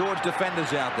tired St George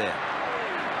defenders out there.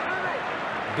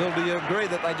 Bill, do you agree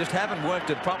that they just haven't worked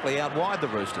it properly out wide, the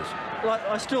Roosters? Well,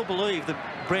 I still believe that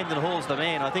Brendan Hall's the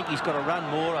man. I think he's got to run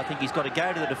more. I think he's got to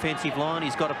go to the defensive line.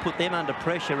 He's got to put them under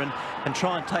pressure and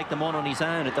try and take them on his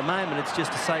own. At the moment, it's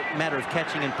just a matter of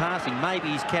catching and passing. Maybe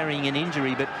he's carrying an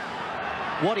injury, but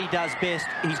what he does best,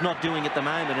 he's not doing at the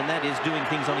moment, and that is doing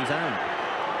things on his own.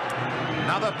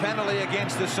 Another penalty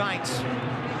against the Saints.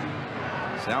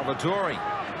 Salvatore.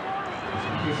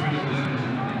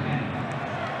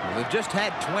 Well, they've just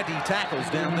had 20 tackles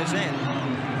down this end.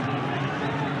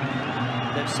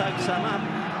 They've soaked some up.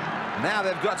 Now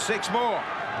they've got 6 more.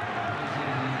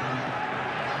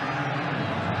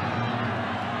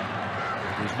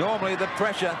 Because normally the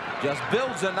pressure just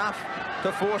builds enough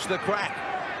to force the crack.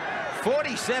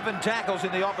 47 tackles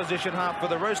in the opposition half for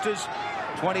the Roosters.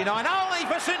 29 only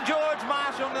for St George.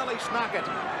 Marshall nearly snuck it.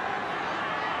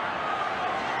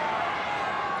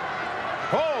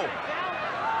 Hall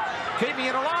keeping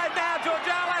it alive now.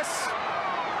 Georgalis.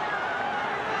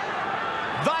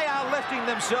 They are lifting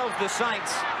themselves, the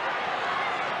Saints.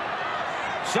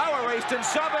 So are Eastern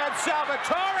Suburbs.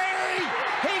 Salvatore.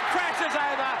 He crashes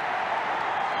over.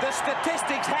 The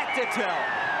statistics had to tell.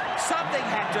 Something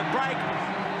had to break.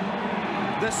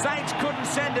 The Saints couldn't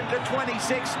send him to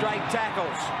 26 straight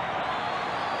tackles.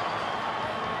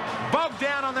 Bogged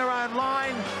down on their own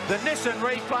line. The Nissan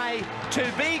replay, too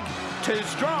big, too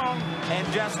strong,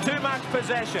 and just too much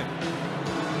possession.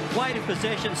 Weight of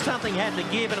possession, something had to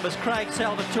give, and it was Craig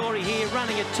Salvatore here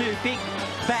running at two big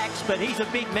backs, but he's a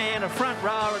big man, a front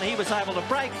rower, and he was able to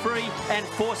break free and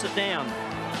force it down.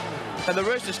 And the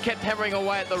Roosters kept hammering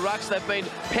away at the rucks. They've been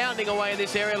pounding away in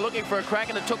this area, looking for a crack,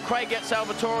 and it took Craig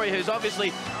Salvatore, who's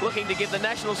obviously looking to give the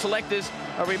national selectors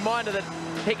a reminder that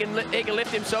he can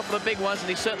lift himself for the big ones, and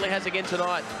he certainly has again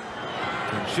tonight.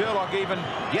 Can Sherlock even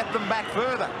get them back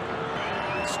further?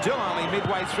 Still only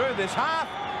midway through this half.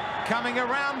 Coming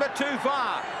around, but too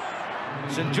far.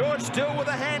 St George still with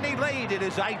a handy lead. It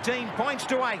is 18 points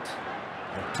to 8.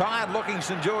 A tired-looking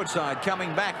St George side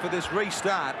coming back for this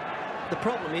restart. The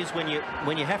problem is when you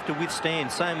have to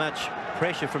withstand so much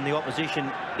pressure from the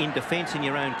opposition in defence in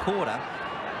your own quarter,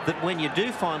 that when you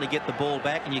do finally get the ball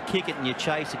back and you kick it and you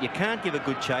chase it, you can't give a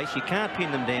good chase, you can't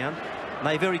pin them down.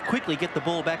 They very quickly get the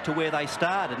ball back to where they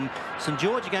started, and St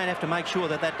George are going to have to make sure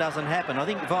that that doesn't happen. I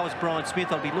think if I was Brian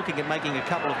Smith, I'd be looking at making a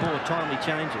couple of more timely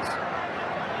changes.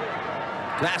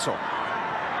 Glassell.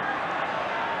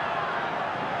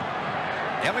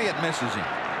 Elliott misses him.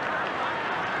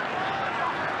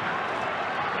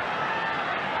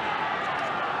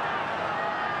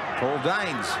 Paul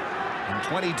Daines in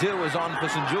 22 is on for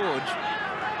St George.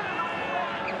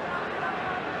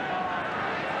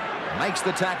 Makes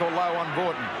the tackle low on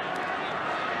Vaughton.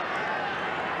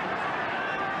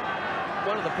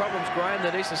 One of the problems, Graham,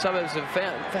 that Eastern Suburbs have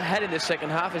had in this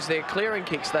second half is their clearing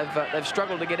kicks. They've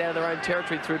struggled to get out of their own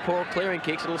territory through poor clearing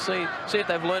kicks. We'll see if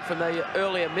they've learnt from their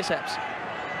earlier mishaps.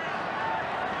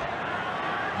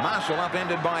 Marshall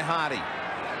upended by Hardy.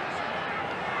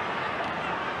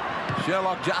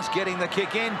 Sherlock just getting the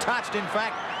kick in. Touched, in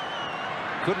fact.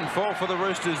 Couldn't fall for the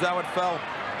Roosters, though it fell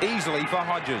easily for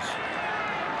Hodges.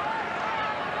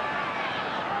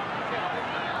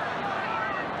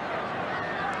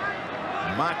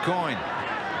 Mark Coyne.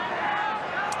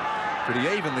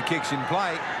 Pretty even, the kicks in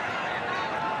play.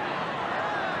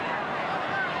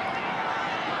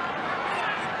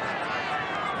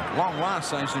 At long last,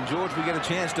 St George, we get a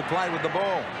chance to play with the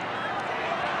ball.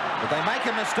 But they make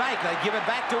a mistake. They give it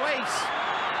back to East.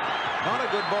 Not a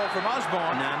good ball from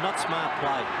Osborne. No, not smart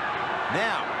play.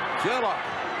 Now, Sherlock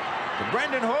to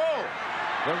Brendan Hall.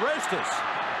 The Roosters.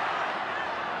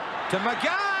 To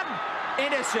McGann.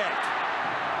 Intercept.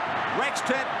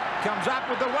 Rexton comes up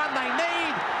with the one they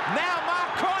need. Now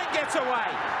Mark Coyne gets away.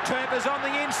 Turpers on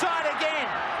the inside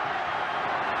again.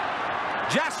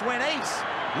 Just when East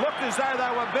looked as though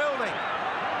they were building.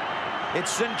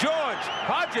 It's St George.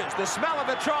 Hodges, the smell of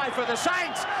a try for the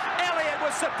Saints. Elliott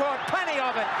will support plenty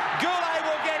of it. Goulet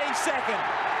will get his second.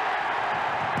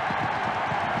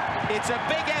 It's a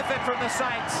big effort from the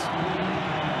Saints.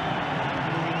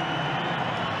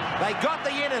 They got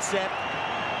the intercept.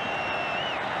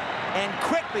 And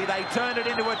quickly they turned it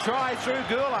into a try through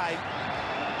Goulet.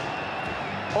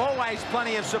 Always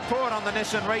plenty of support on the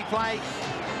Nissan replay.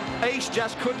 East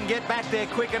just couldn't get back there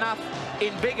quick enough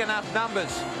in big enough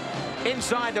numbers.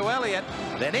 Inside to Elliott,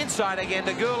 then inside again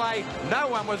to Goulet. No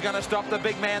one was going to stop the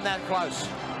big man that close.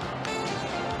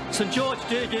 St George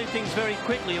do things very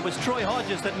quickly. It was Troy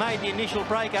Hodges that made the initial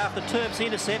break after Terp's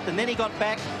intercept, and then he got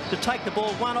back to take the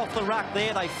ball one off the ruck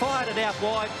there. They fired it out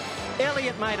wide.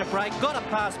 Elliott made a break, got a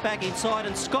pass back inside,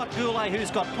 and Scott Goulet, who's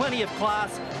got plenty of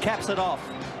class, caps it off.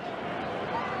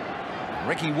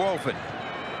 Ricky Walford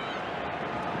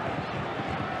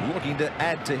looking to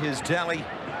add to his tally.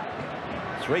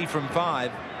 3 from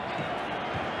 5.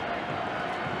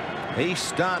 He's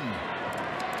stunned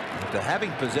after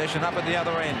having possession up at the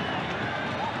other end.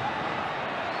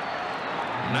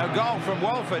 No goal from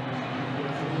Walford,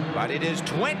 but it is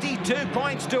 22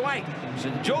 points to 8.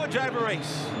 St George over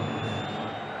East.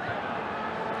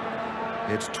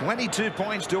 It's 22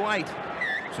 points to 8.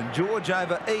 St George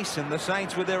over East, and the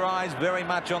Saints with their eyes very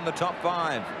much on the top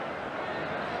 5.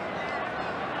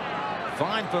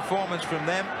 Fine performance from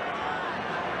them.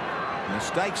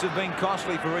 Mistakes have been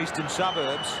costly for Eastern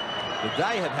Suburbs, but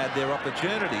they have had their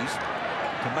opportunities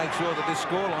to make sure that this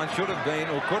scoreline should have been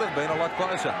or could have been a lot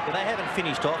closer. But they haven't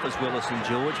finished off as well as St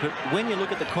George, but when you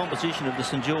look at the composition of the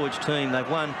St George team, they've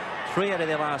won 3 out of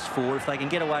their last 4. If they can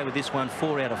get away with this one,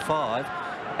 4 out of 5.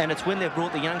 And it's when they've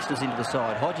brought the youngsters into the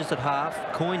side. Hodges at half,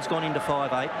 Coyne's gone into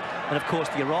 5'8", and of course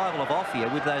the arrival of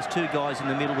Offia with those 2 guys in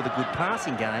the middle with a good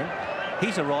passing game.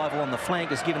 His arrival on the flank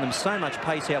has given them so much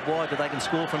pace out wide that they can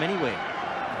score from anywhere.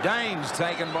 Daines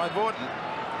taken by Vaughton.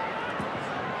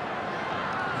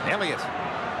 Elliott.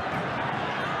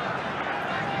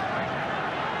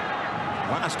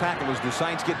 Last tackle as the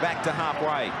Saints get back to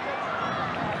halfway.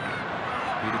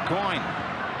 Peter Coyne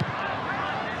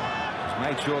has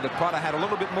made sure that Potter had a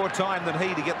little bit more time than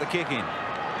he to get the kick in.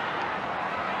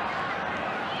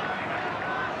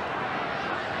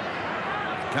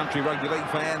 Country Rugby League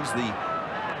fans, the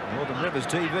Northern Rivers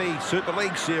TV Super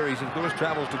League Series, of course,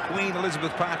 travels to Queen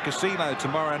Elizabeth Park Casino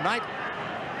tomorrow night.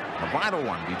 A vital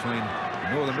one between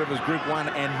Northern Rivers Group 1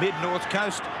 and Mid-North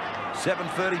Coast.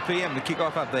 7:30 p.m. to kick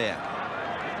off up there.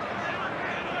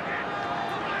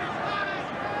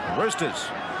 The Roosters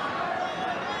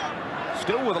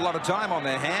still with a lot of time on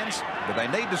their hands, but they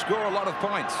need to score a lot of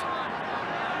points.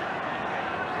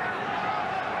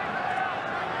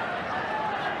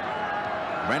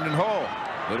 Brendan Hall,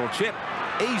 little chip,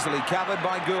 easily covered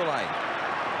by Goulet.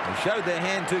 They showed their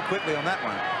hand too quickly on that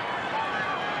one.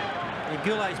 Yeah,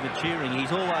 Goulet's maturing.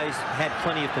 He's always had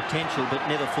plenty of potential but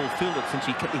never fulfilled it since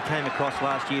he came across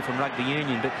last year from rugby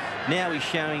union. But now he's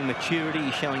showing maturity,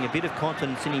 he's showing a bit of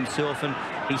confidence in himself, and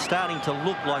he's starting to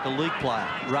look like a league player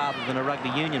rather than a rugby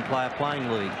union player playing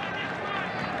league.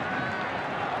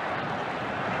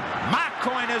 Mark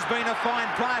Coyne has been a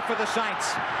fine player for the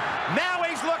Saints. Now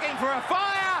he's looking for a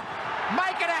fire.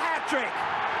 Make it a hat-trick.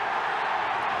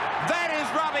 That is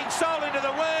rubbing salt into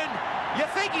the wound. You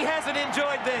think he hasn't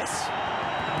enjoyed this?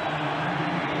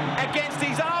 Against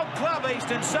his old club,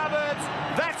 Eastern Suburbs,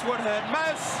 that's what hurt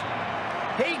most.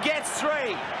 He gets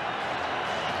 3.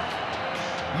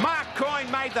 Mark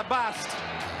Coyne made the bust.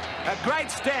 A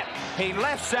great step. He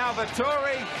left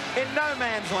Salvatore in no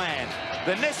man's land.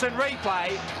 The Nissan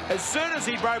replay, as soon as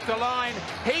he broke the line,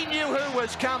 he knew who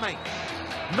was coming.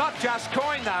 Not just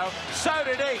Coyne, though, so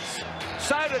did East.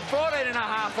 So did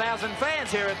 14,500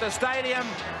 fans here at the stadium.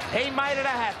 He made it a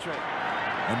hat-trick.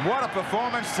 And what a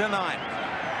performance tonight.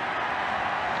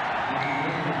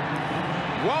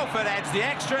 Walford adds the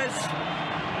extras.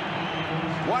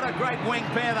 What a great wing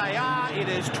pair they are. It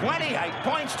is 28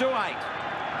 points to 8.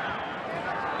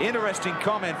 Interesting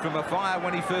comment from Afire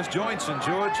when he first joined St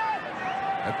George.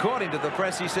 According to the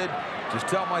press, he said, just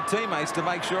tell my teammates to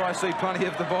make sure I see plenty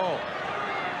of the ball.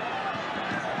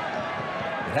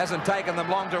 It hasn't taken them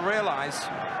long to realise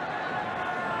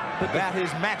about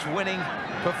his match-winning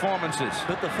performances.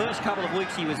 But the first couple of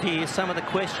weeks he was here, some of the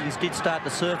questions did start to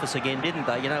surface again, didn't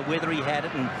they? You know, whether he had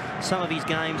it, and some of his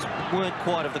games weren't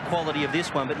quite of the quality of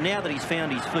this one. But now that he's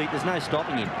found his feet, there's no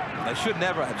stopping him. They should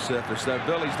never have surfaced, though.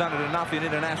 Bill, he's done it enough in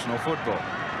international football.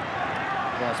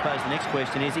 Well, I suppose the next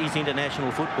question is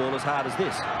international football as hard as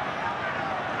this?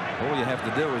 All you have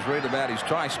to do is read about his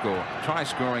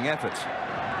try-scoring efforts.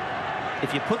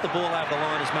 If you put the ball over the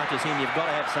line as much as him, you've got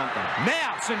to have something.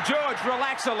 Now, St George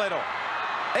relax a little.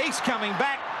 East coming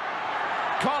back.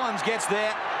 Collins gets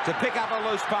there to pick up a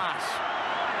loose pass.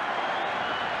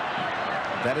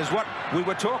 That is what we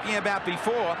were talking about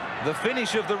before. The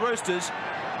finish of the Roosters,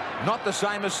 not the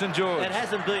same as St George. It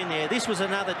hasn't been there. This was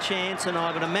another chance, and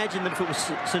I would imagine that if it was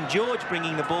St George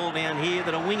bringing the ball down here,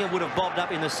 that a winger would have bobbed up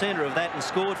in the centre of that and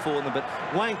scored for them. But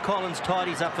Wayne Collins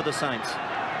tidies up for the Saints.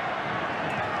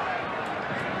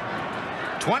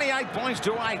 28 points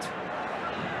to 8.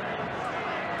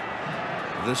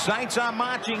 The Saints are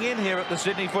marching in here at the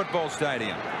Sydney Football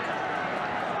Stadium.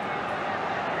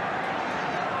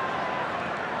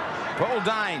 Paul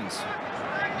Daines.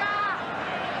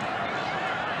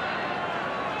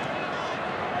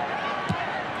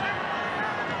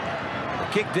 The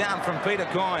kick down from Peter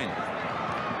Coyne.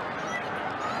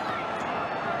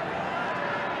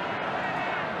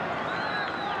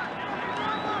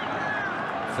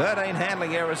 Thirteen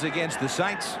handling errors against the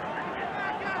Saints.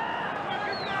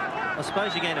 I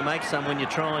suppose you're going to make some when you're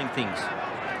trying things.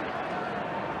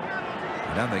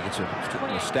 I don't think it's a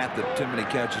stat that too many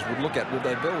coaches would look at, would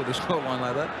they, Bill, with a scoreline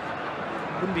like that?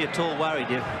 Wouldn't be at all worried.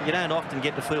 You don't often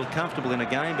get to feel comfortable in a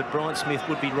game, but Brian Smith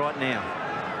would be right now.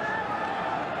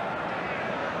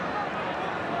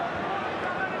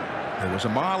 There was a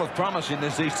mile of promise in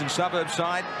this Eastern Suburbs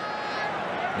side.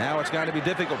 Now it's going to be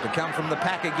difficult to come from the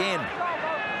pack again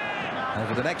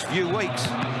over the next few weeks.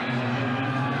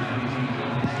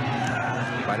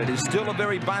 But it is still a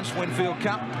very bunched Winfield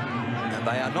Cup, and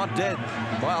they are not dead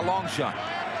by a long shot.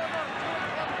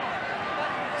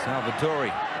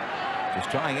 Salvatore just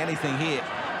trying anything here.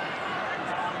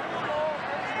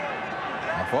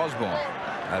 Off Osborne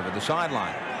over the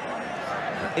sideline.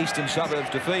 The Eastern Suburbs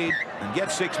to feed and get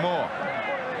 6 more.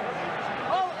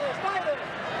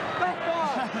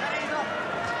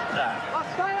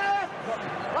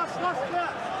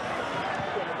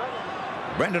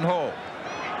 Brendan Hall.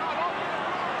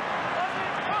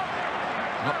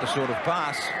 Not the sort of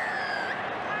pass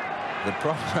that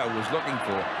Prothero was looking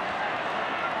for.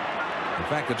 In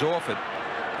fact, it's Orford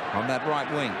on that right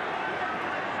wing.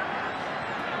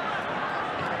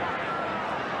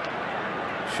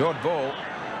 Short ball.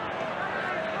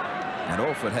 And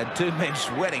Alford had two men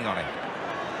sweating on him.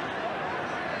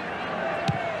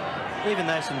 Even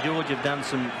though St George have done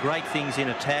some great things in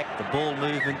attack, the ball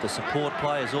movement, the support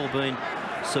play has all been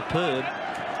superb.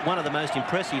 One of the most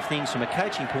impressive things from a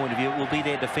coaching point of view will be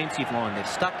their defensive line. They've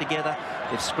stuck together,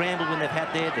 they've scrambled when they've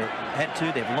had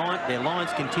to, their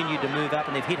lines continued to move up,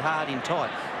 and they've hit hard in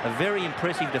tight. A very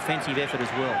impressive defensive effort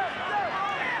as well.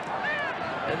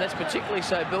 And that's particularly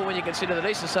so, Bill, when you consider that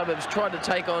Eastern Suburbs tried to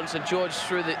take on St George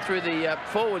through the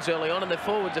forwards early on, and the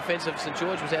forward defence of St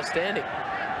George was outstanding.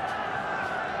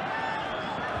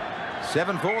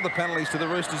 7-4, the penalties to the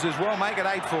Roosters as well, make it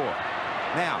 8-4.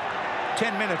 Now,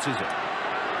 10 minutes is it?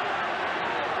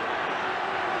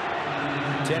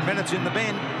 10 minutes in the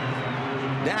bin,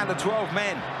 down to 12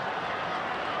 men.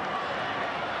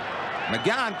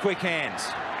 McGann, quick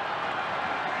hands.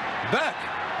 Burke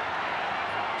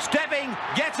stepping,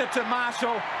 gets it to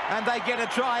Marshall, and they get a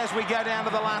try as we go down to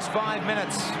the last 5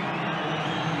 minutes.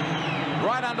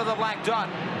 Right under the black dot.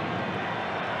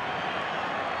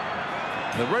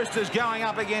 The Roosters going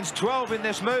up against 12 in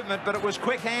this movement, but it was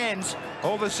quick hands.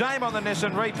 All the same on the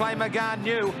Nissan replay. McGann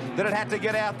knew that it had to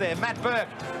get out there. Matt Burke,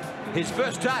 his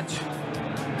first touch,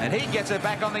 and he gets it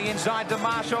back on the inside to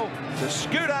Marshall to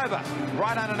scoot over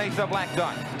right underneath the black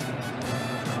dot.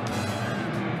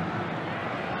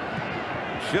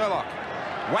 Sherlock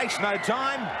wastes no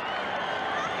time,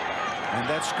 and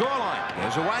that scoreline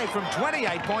goes away from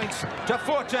 28 points to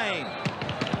 14.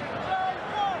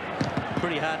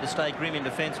 Pretty hard to stay grim in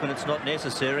defence when it's not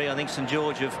necessary. I think St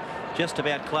George have just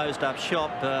about closed up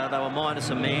shop. They were minus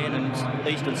a man, and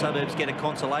Eastern Suburbs get a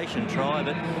consolation try,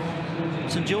 but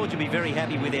St George will be very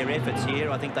happy with their efforts here.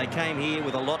 I think they came here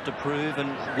with a lot to prove, and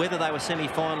whether they were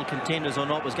semi-final contenders or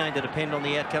not was going to depend on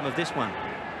the outcome of this one.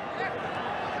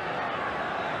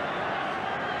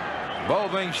 Ball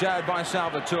being showed by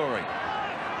Salvatore.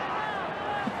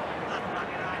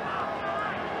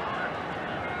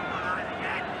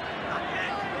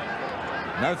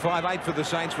 No 5-8 for the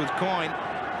Saints with Coyne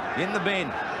in the bin.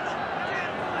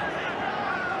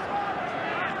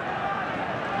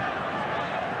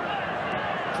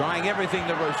 Trying everything,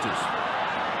 the Roosters.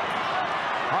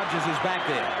 Hodges is back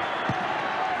there.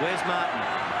 Where's Martin?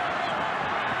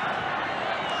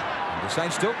 The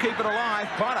Saints still keep it alive.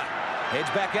 Potter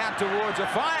heads back out towards a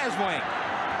Fires wing.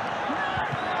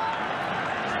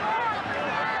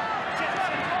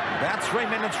 About 3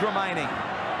 minutes remaining.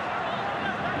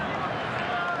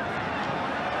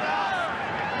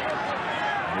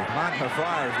 Mark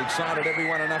Maffire has excited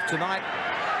everyone enough tonight.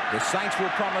 The Saints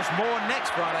will promise more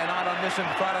next Friday night on Nissan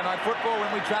Friday Night Football when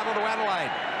we travel to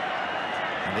Adelaide.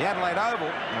 And the Adelaide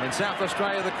Oval, and in South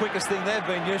Australia, the quickest thing they've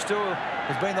been used to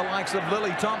has been the likes of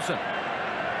Lily Thompson.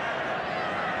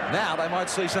 Now they might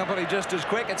see somebody just as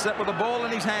quick, except with the ball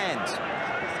in his hands.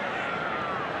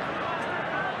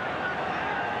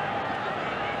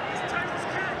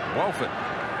 Walford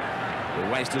will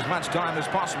waste as much time as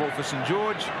possible for St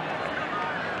George.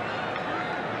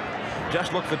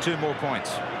 Just look for 2 more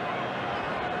points.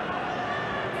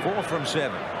 4 from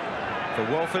 7 for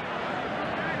Walford.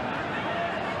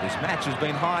 This match has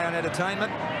been high on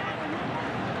entertainment,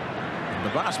 and the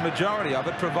vast majority of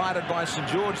it provided by St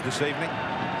George this evening.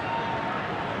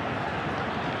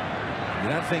 You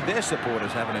don't think their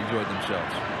supporters haven't enjoyed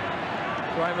themselves?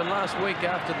 Raymond, last week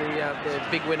after the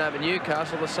big win over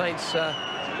Newcastle, the Saints,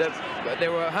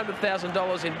 there were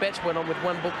 $100,000 in bets went on with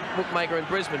one bookmaker in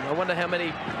Brisbane. I wonder how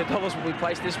many dollars will be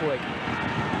placed this week.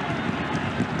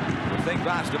 We think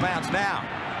vast amounts now.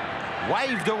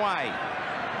 Waved away.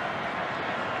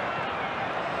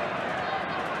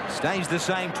 Stays the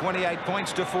same, 28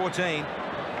 points to 14.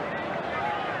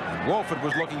 And Walford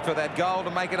was looking for that goal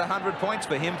to make it 100 points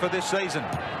for him for this season.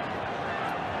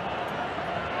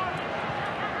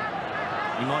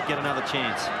 He might get another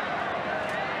chance.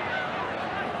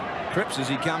 Cripps as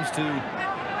he comes to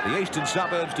the Eastern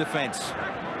Suburbs defence.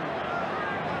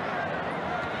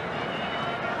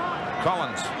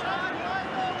 Collins.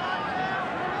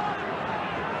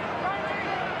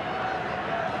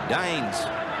 Daines.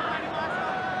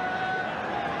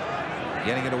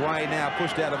 Getting it away now,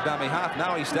 pushed out of dummy half.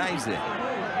 No, he stays there.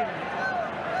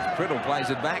 Priddle plays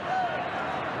it back.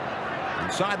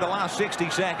 Inside the last 60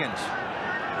 seconds.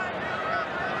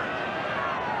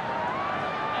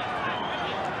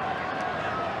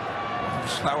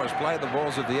 Slowest play of the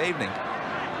balls of the evening.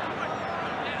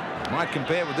 Might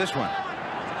compare with this one.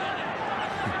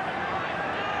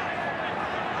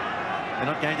 They're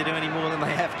not going to do any more than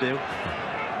they have to.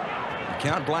 You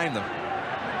can't blame them.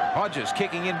 Hodges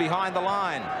kicking in behind the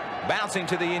line. Bouncing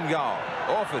to the in goal.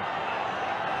 Orford.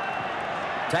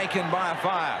 Taken by a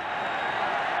fire.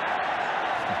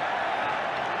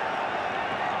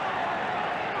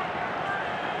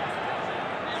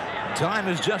 Time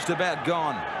is just about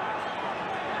gone.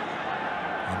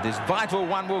 And this vital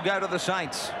one will go to the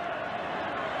Saints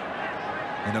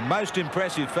in a most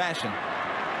impressive fashion.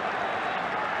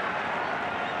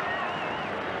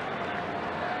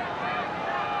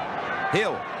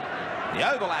 Hill.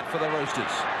 The overlap for the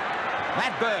Roosters.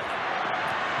 Matt Burke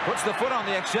puts the foot on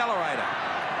the accelerator.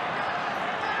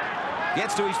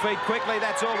 Gets to his feet quickly.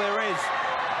 That's all there is.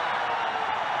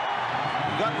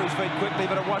 He got to his feet quickly,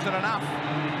 but it wasn't enough.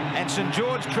 And St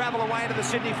George travel away to the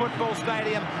Sydney Football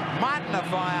Stadium. Martin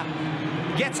Afire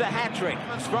gets a hat-trick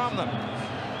from them.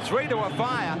 3 to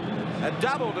Afire. A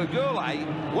double to Goulet.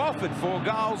 Wofford 4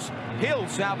 goals. Hill,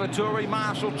 Salvatore,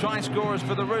 Marshall try scorers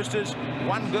for the Roosters.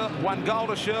 One goal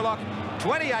to Sherlock.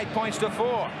 28 points to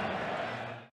 4.